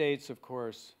voyage dates, of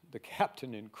course, the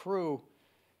captain and crew,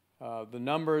 the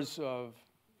numbers of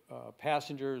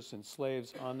passengers and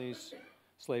slaves on these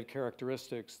slave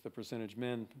characteristics, the percentage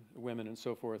men, women, and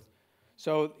so forth.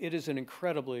 So it is an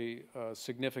incredibly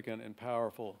significant and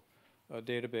powerful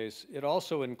database. It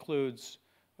also includes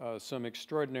some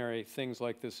extraordinary things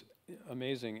like this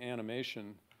amazing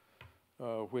animation,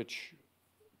 which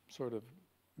sort of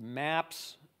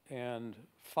maps and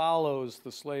follows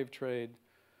the slave trade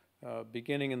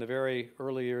beginning in the very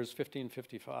early years,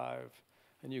 1555.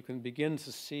 And you can begin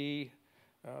to see,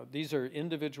 these are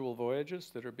individual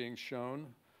voyages that are being shown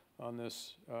on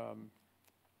this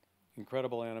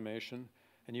incredible animation.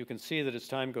 And you can see that as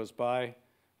time goes by,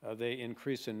 they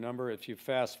increase in number. If you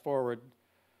fast forward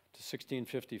to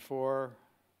 1654,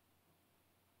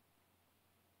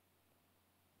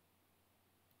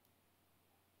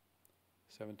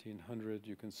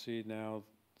 you can see now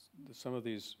some of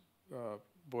these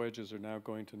voyages are now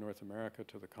going to North America,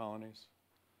 to the colonies.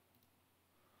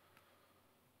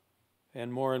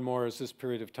 And more as this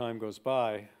period of time goes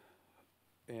by,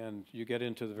 and you get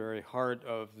into the very heart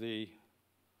of the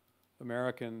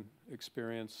American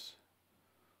experience,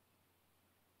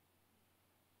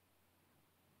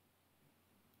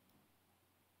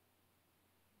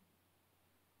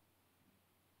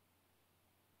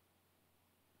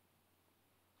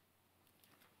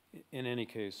 in any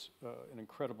case, an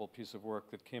incredible piece of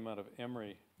work that came out of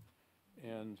Emory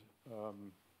and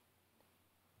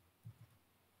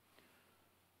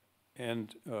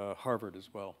Harvard as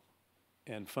well,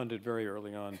 and funded very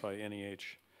early on by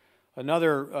NEH.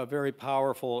 Another very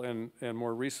powerful and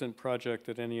more recent project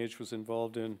that NEH was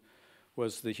involved in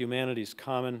was the Humanities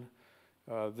Common.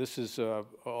 This is a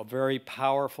very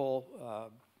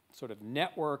powerful sort of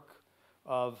network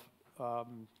of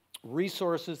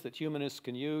resources that humanists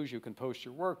can use. You can post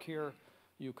your work here.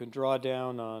 You can draw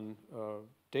down on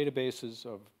databases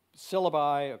of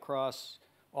syllabi across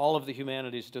all of the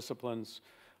humanities disciplines.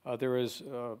 There is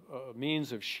a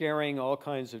means of sharing all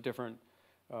kinds of different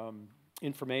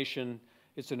information.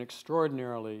 It's an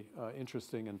extraordinarily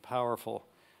interesting and powerful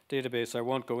database. I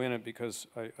won't go in it because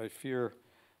I fear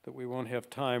that we won't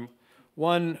have time.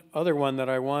 One other one that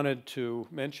I wanted to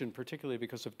mention, particularly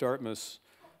because of Dartmouth's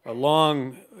a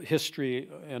long history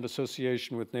and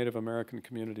association with Native American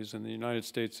communities in the United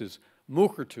States, is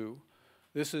Mukurtu.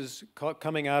 This is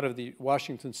coming out of the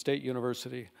Washington State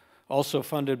University, also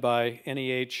funded by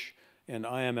NEH and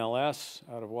IMLS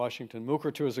out of Washington.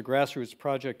 Mukurtu is a grassroots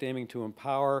project aiming to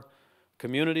empower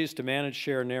communities to manage,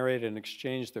 share, narrate, and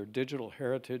exchange their digital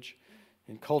heritage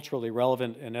in culturally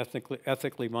relevant and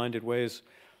ethically minded ways.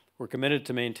 We're committed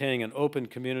to maintaining an open,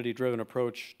 community-driven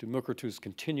approach to Mukurtu's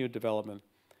continued development.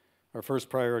 Our first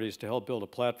priority is to help build a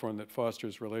platform that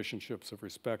fosters relationships of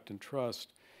respect and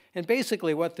trust. And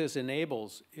basically what this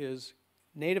enables is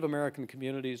Native American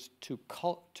communities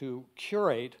to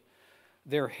curate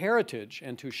their heritage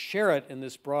and to share it in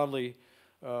this broadly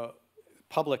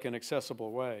public and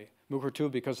accessible way. Mukurtu,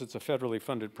 because it's a federally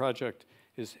funded project,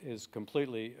 is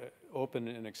completely open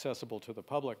and accessible to the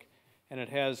public. And it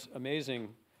has amazing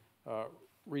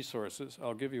resources.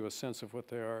 I'll give you a sense of what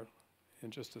they are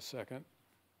in just a second.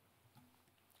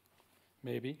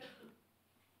 Maybe.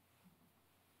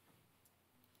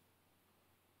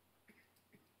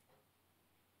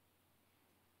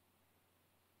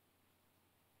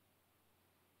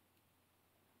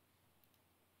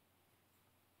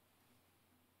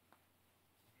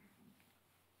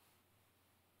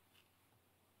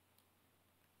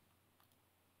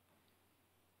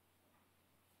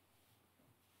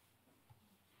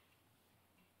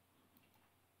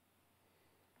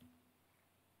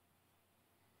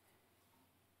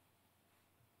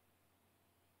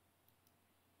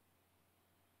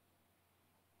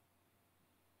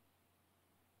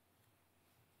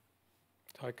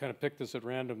 I kind of picked this at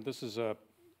random. This is a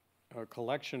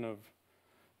collection of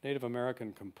Native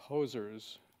American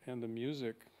composers and the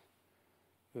music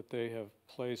that they have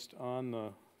placed on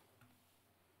the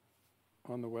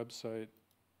website.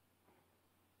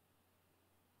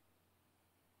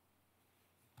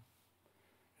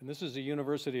 And this is a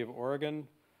University of Oregon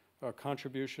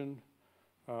contribution.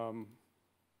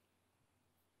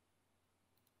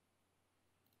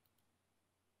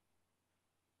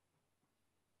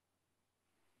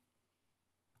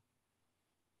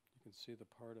 can see the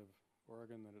part of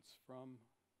Oregon that it's from.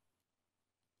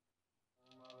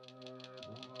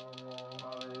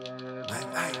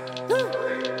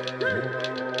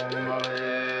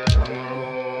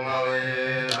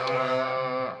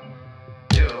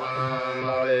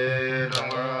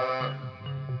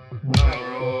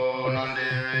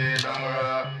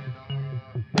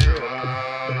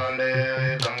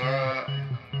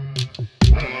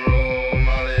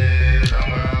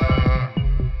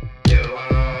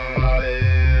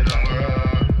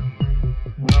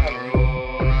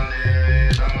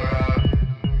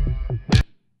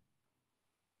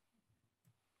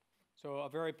 So a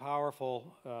very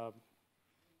powerful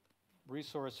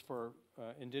resource for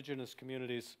indigenous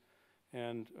communities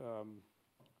and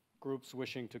groups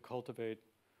wishing to cultivate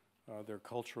their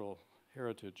cultural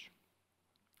heritage.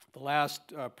 The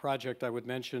last project I would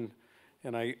mention,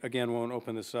 and I again won't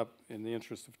open this up in the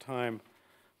interest of time,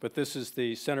 but this is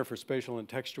the Center for Spatial and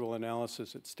Textual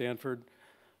Analysis at Stanford.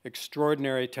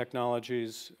 Extraordinary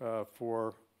technologies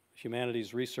for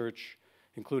humanities research,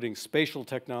 including spatial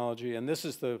technology, and this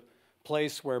is the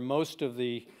place where most of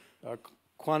the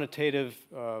quantitative,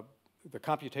 the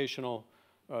computational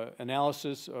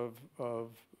analysis of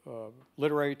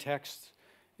literary texts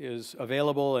is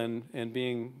available and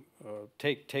being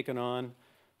taken on.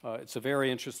 It's a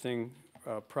very interesting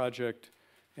project,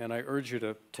 and I urge you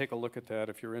to take a look at that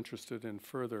if you're interested in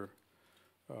further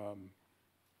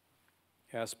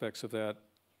aspects of that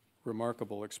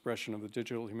remarkable expression of the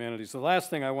digital humanities. The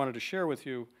last thing I wanted to share with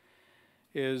you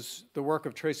is the work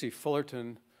of Tracy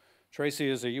Fullerton. Tracy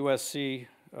is a USC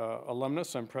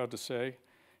alumnus, I'm proud to say,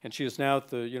 and she is now at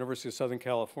the University of Southern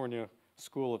California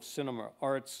School of Cinema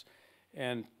Arts.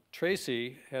 And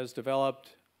Tracy has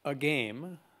developed a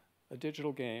game, a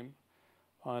digital game,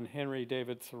 on Henry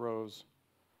David Thoreau's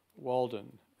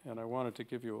Walden. And I wanted to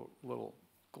give you a little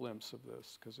glimpse of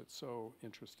this because it's so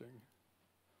interesting.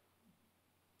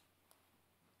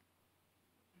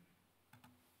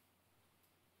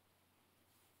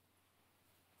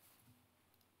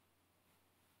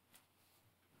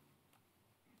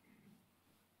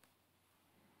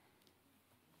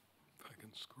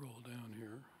 Scroll down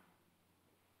here.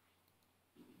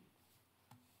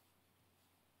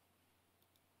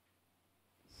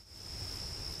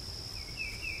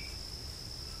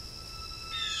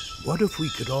 What if we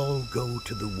could all go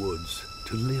to the woods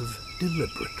to live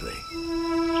deliberately?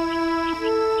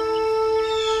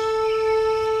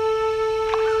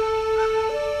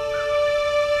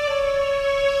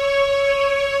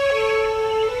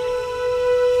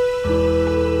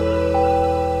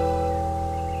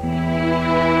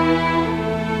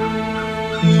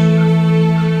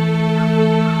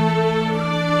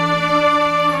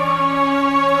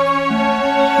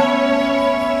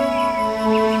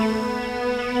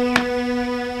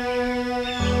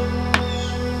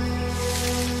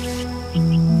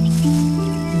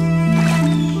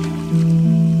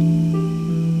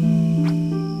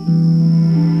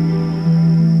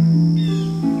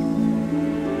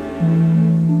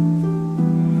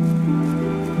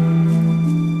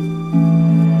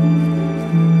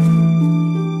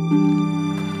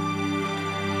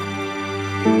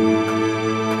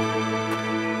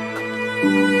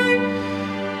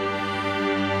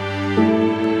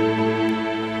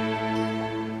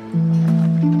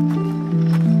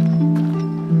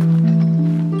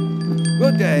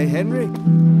 Good day, Henry.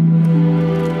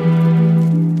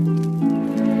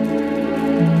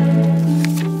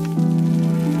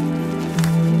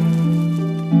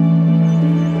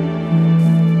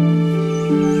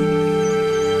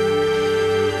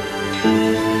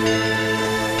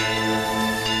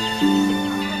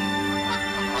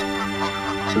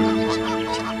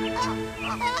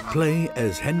 Play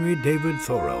as Henry David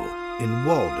Thoreau in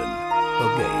Walden,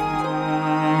 a game.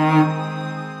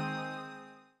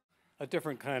 A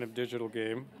different kind of digital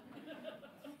game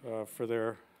for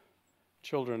their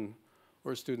children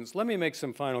or students. Let me make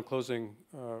some final closing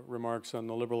remarks on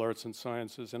the liberal arts and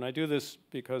sciences. And I do this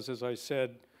because, as I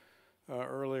said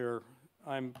earlier,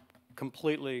 I'm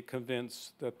completely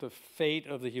convinced that the fate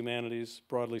of the humanities,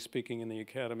 broadly speaking in the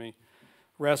academy,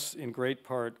 rests in great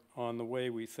part on the way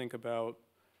we think about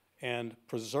and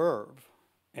preserve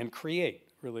and create,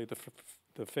 really,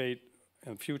 the fate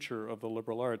and future of the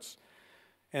liberal arts.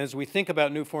 And as we think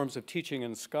about new forms of teaching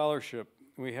and scholarship,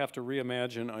 we have to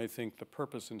reimagine, I think, the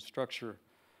purpose and structure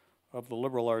of the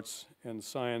liberal arts and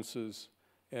sciences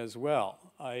as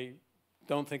well. I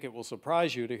don't think it will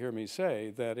surprise you to hear me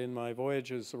say that in my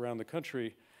voyages around the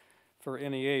country for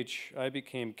NEH, I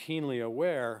became keenly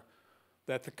aware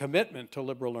that the commitment to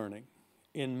liberal learning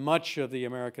in much of the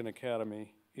American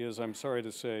academy is, I'm sorry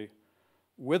to say,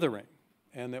 withering.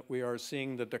 and that we are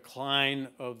seeing the decline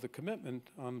of the commitment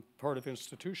on part of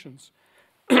institutions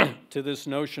to this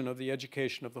notion of the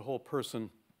education of the whole person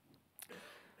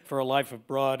for a life of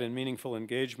broad and meaningful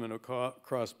engagement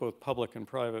across both public and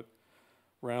private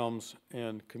realms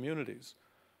and communities.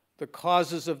 The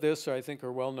causes of this, I think,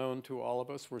 are well known to all of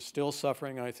us. We're still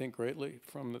suffering, I think, greatly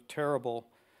from the terrible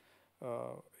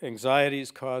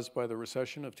anxieties caused by the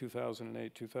recession of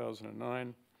 2008,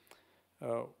 2009.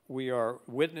 We are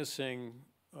witnessing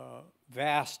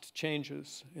vast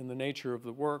changes in the nature of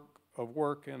the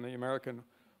work in the American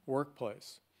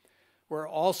workplace. We're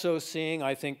also seeing,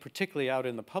 I think, particularly out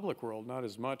in the public world, not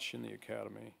as much in the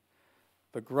academy,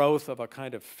 the growth of a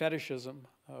kind of fetishism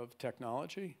of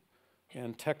technology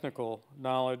and technical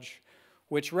knowledge,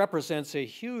 which represents a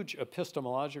huge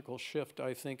epistemological shift,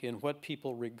 I think, in what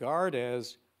people regard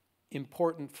as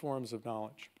important forms of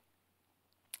knowledge.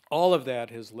 All of that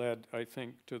has led, I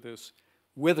think, to this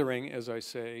withering, as I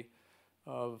say,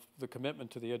 of the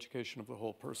commitment to the education of the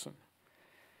whole person.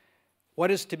 What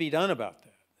is to be done about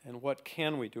that? And what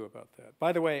can we do about that?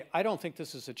 By the way, I don't think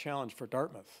this is a challenge for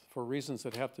Dartmouth for reasons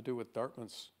that have to do with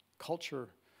Dartmouth's culture,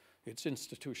 its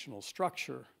institutional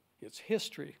structure, its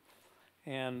history,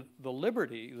 and the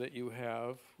liberty that you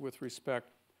have with respect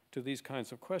to these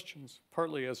kinds of questions,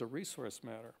 partly as a resource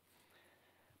matter.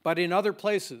 But in other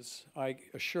places, I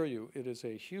assure you, it is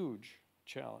a huge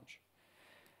challenge.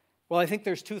 Well, I think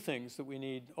there's two things that we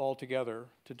need all together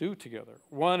to do together.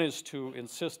 One is to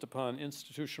insist upon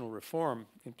institutional reform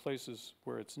in places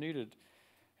where it's needed.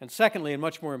 And secondly, and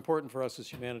much more important for us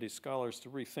as humanities scholars, to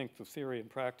rethink the theory and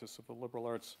practice of the liberal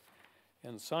arts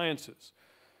and sciences.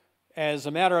 As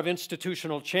a matter of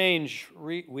institutional change,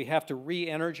 we have to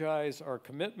re-energize our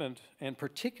commitment, and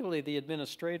particularly the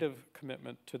administrative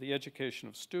commitment to the education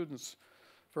of students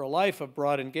for a life of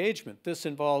broad engagement. This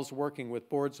involves working with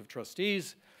boards of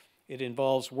trustees. It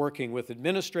involves working with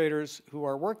administrators who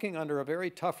are working under a very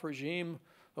tough regime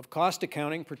of cost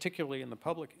accounting, particularly in the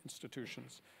public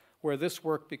institutions, where this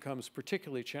work becomes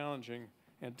particularly challenging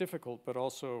and difficult, but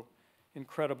also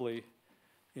incredibly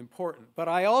important. But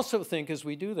I also think as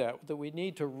we do that, that we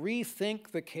need to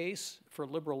rethink the case for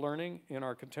liberal learning in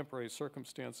our contemporary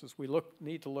circumstances. We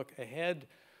need to look ahead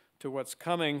to what's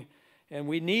coming, and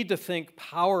we need to think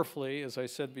powerfully, as I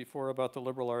said before, about the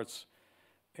liberal arts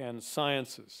and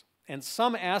sciences. And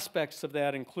some aspects of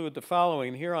that include the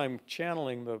following. Here I'm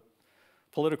channeling the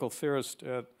political theorist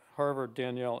at Harvard,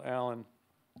 Danielle Allen.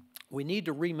 We need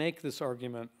to remake this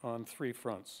argument on three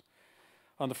fronts.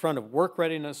 On the front of work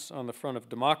readiness, on the front of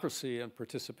democracy and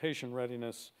participation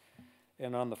readiness,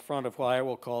 and on the front of what I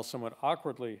will call somewhat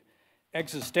awkwardly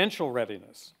existential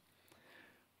readiness.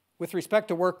 With respect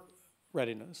to work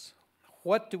readiness,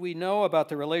 what do we know about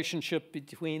the relationship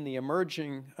between the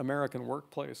emerging American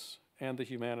workplace and the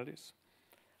humanities?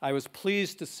 I was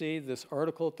pleased to see this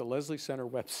article at the Leslie Center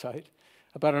website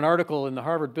about an article in the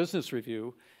Harvard Business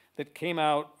Review that came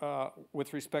out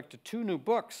with respect to two new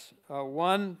books.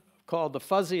 One called The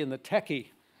Fuzzy and the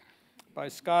Techie by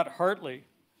Scott Hartley,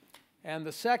 and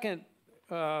the second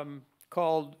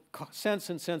called Sense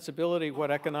and Sensibility,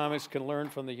 What Economics Can Learn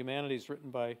from the Humanities,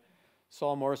 written by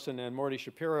Saul Morrison and Morty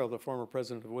Shapiro, the former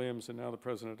president of Williams and now the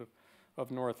president of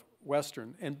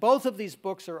Northwestern. And both of these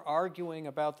books are arguing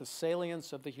about the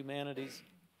salience of the humanities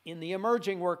in the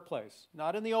emerging workplace,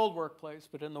 not in the old workplace,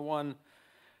 but in the one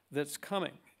that's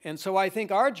coming. And so I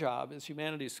think our job as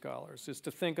humanities scholars is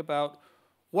to think about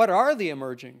what are the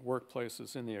emerging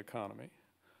workplaces in the economy?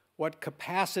 What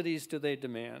capacities do they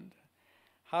demand?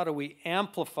 How do we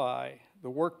amplify the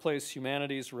workplace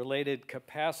humanities related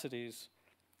capacities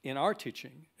in our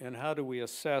teaching? And how do we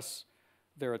assess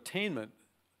their attainment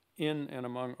in and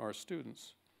among our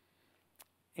students?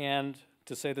 And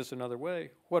to say this another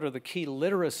way, what are the key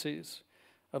literacies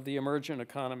of the emergent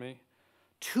economy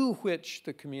to which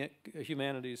the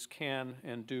humanities can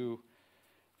and do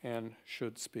and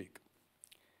should speak?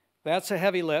 That's a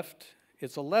heavy lift.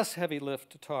 It's a less heavy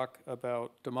lift to talk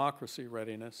about democracy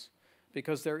readiness,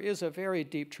 because there is a very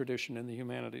deep tradition in the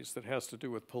humanities that has to do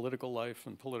with political life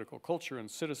and political culture and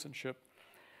citizenship.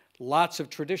 Lots of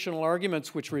traditional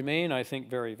arguments which remain, I think,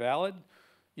 very valid.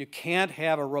 You can't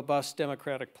have a robust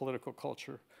democratic political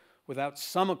culture without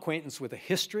some acquaintance with the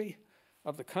history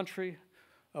of the country,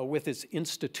 with its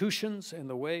institutions and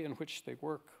the way in which they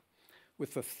work,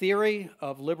 with the theory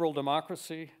of liberal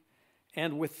democracy,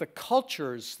 and with the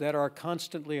cultures that are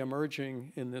constantly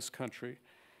emerging in this country,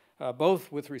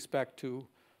 both with respect to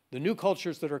the new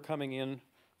cultures that are coming in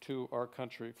to our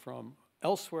country from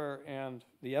elsewhere and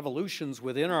the evolutions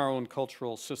within our own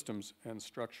cultural systems and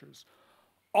structures.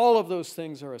 All of those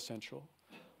things are essential.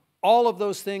 All of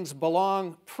those things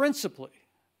belong principally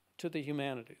to the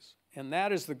humanities. And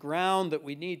that is the ground that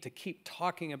we need to keep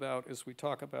talking about as we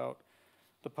talk about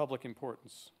the public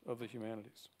importance of the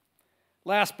humanities.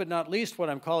 Last but not least, what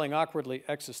I'm calling awkwardly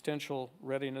existential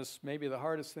readiness, maybe the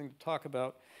hardest thing to talk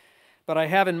about, but I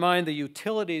have in mind the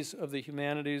utilities of the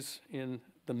humanities in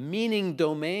the meaning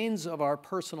domains of our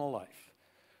personal life,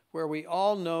 where we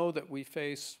all know that we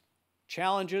face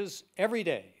challenges every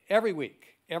day, every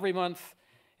week, every month,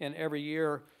 and every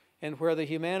year, and where the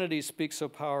humanities speak so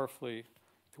powerfully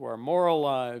to our moral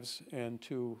lives and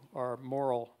to our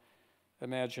moral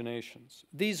imaginations.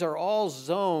 These are all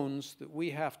zones that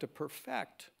we have to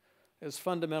perfect as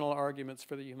fundamental arguments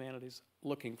for the humanities,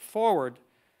 looking forward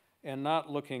and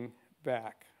not looking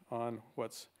back on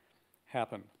what's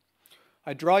happened.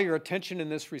 I draw your attention in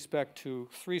this respect to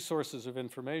 3 sources of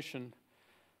information.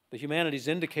 The Humanities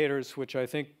Indicators, which I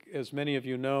think, as many of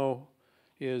you know,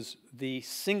 is the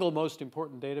single most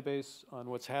important database on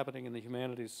what's happening in the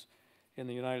humanities in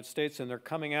the United States, and they're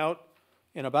coming out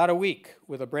in about a week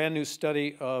with a brand new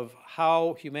study of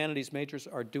how humanities majors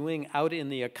are doing out in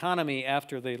the economy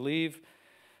after they leave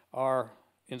our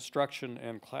instruction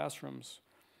and classrooms.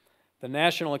 The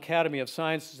National Academy of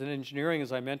Sciences and Engineering,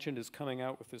 as I mentioned, is coming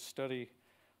out with this study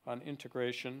on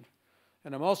integration.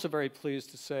 And I'm also very pleased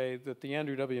to say that the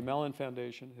Andrew W. Mellon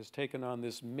Foundation has taken on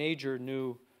this major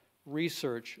new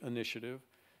research initiative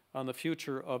on the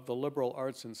future of the liberal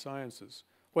arts and sciences.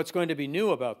 What's going to be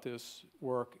new about this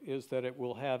work is that it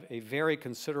will have a very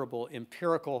considerable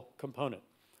empirical component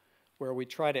where we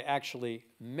try to actually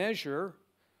measure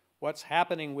what's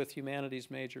happening with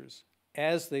humanities majors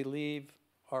as they leave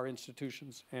our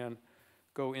institutions and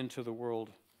go into the world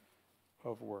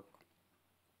of work.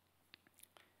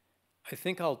 I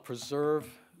think I'll preserve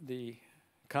the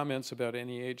comments about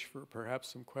NEH for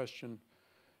perhaps some question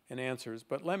and answers,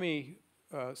 but let me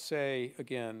say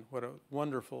again what a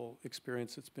wonderful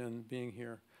experience it's been being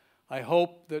here. I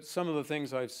hope that some of the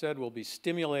things I've said will be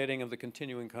stimulating of the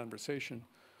continuing conversation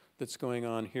that's going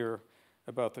on here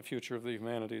about the future of the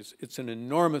humanities. It's an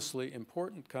enormously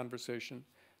important conversation,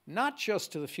 not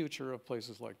just to the future of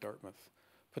places like Dartmouth,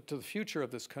 but to the future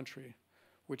of this country,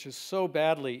 which is so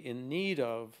badly in need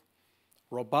of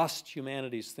robust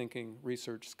humanities thinking,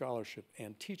 research, scholarship,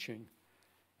 and teaching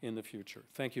in the future.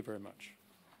 Thank you very much.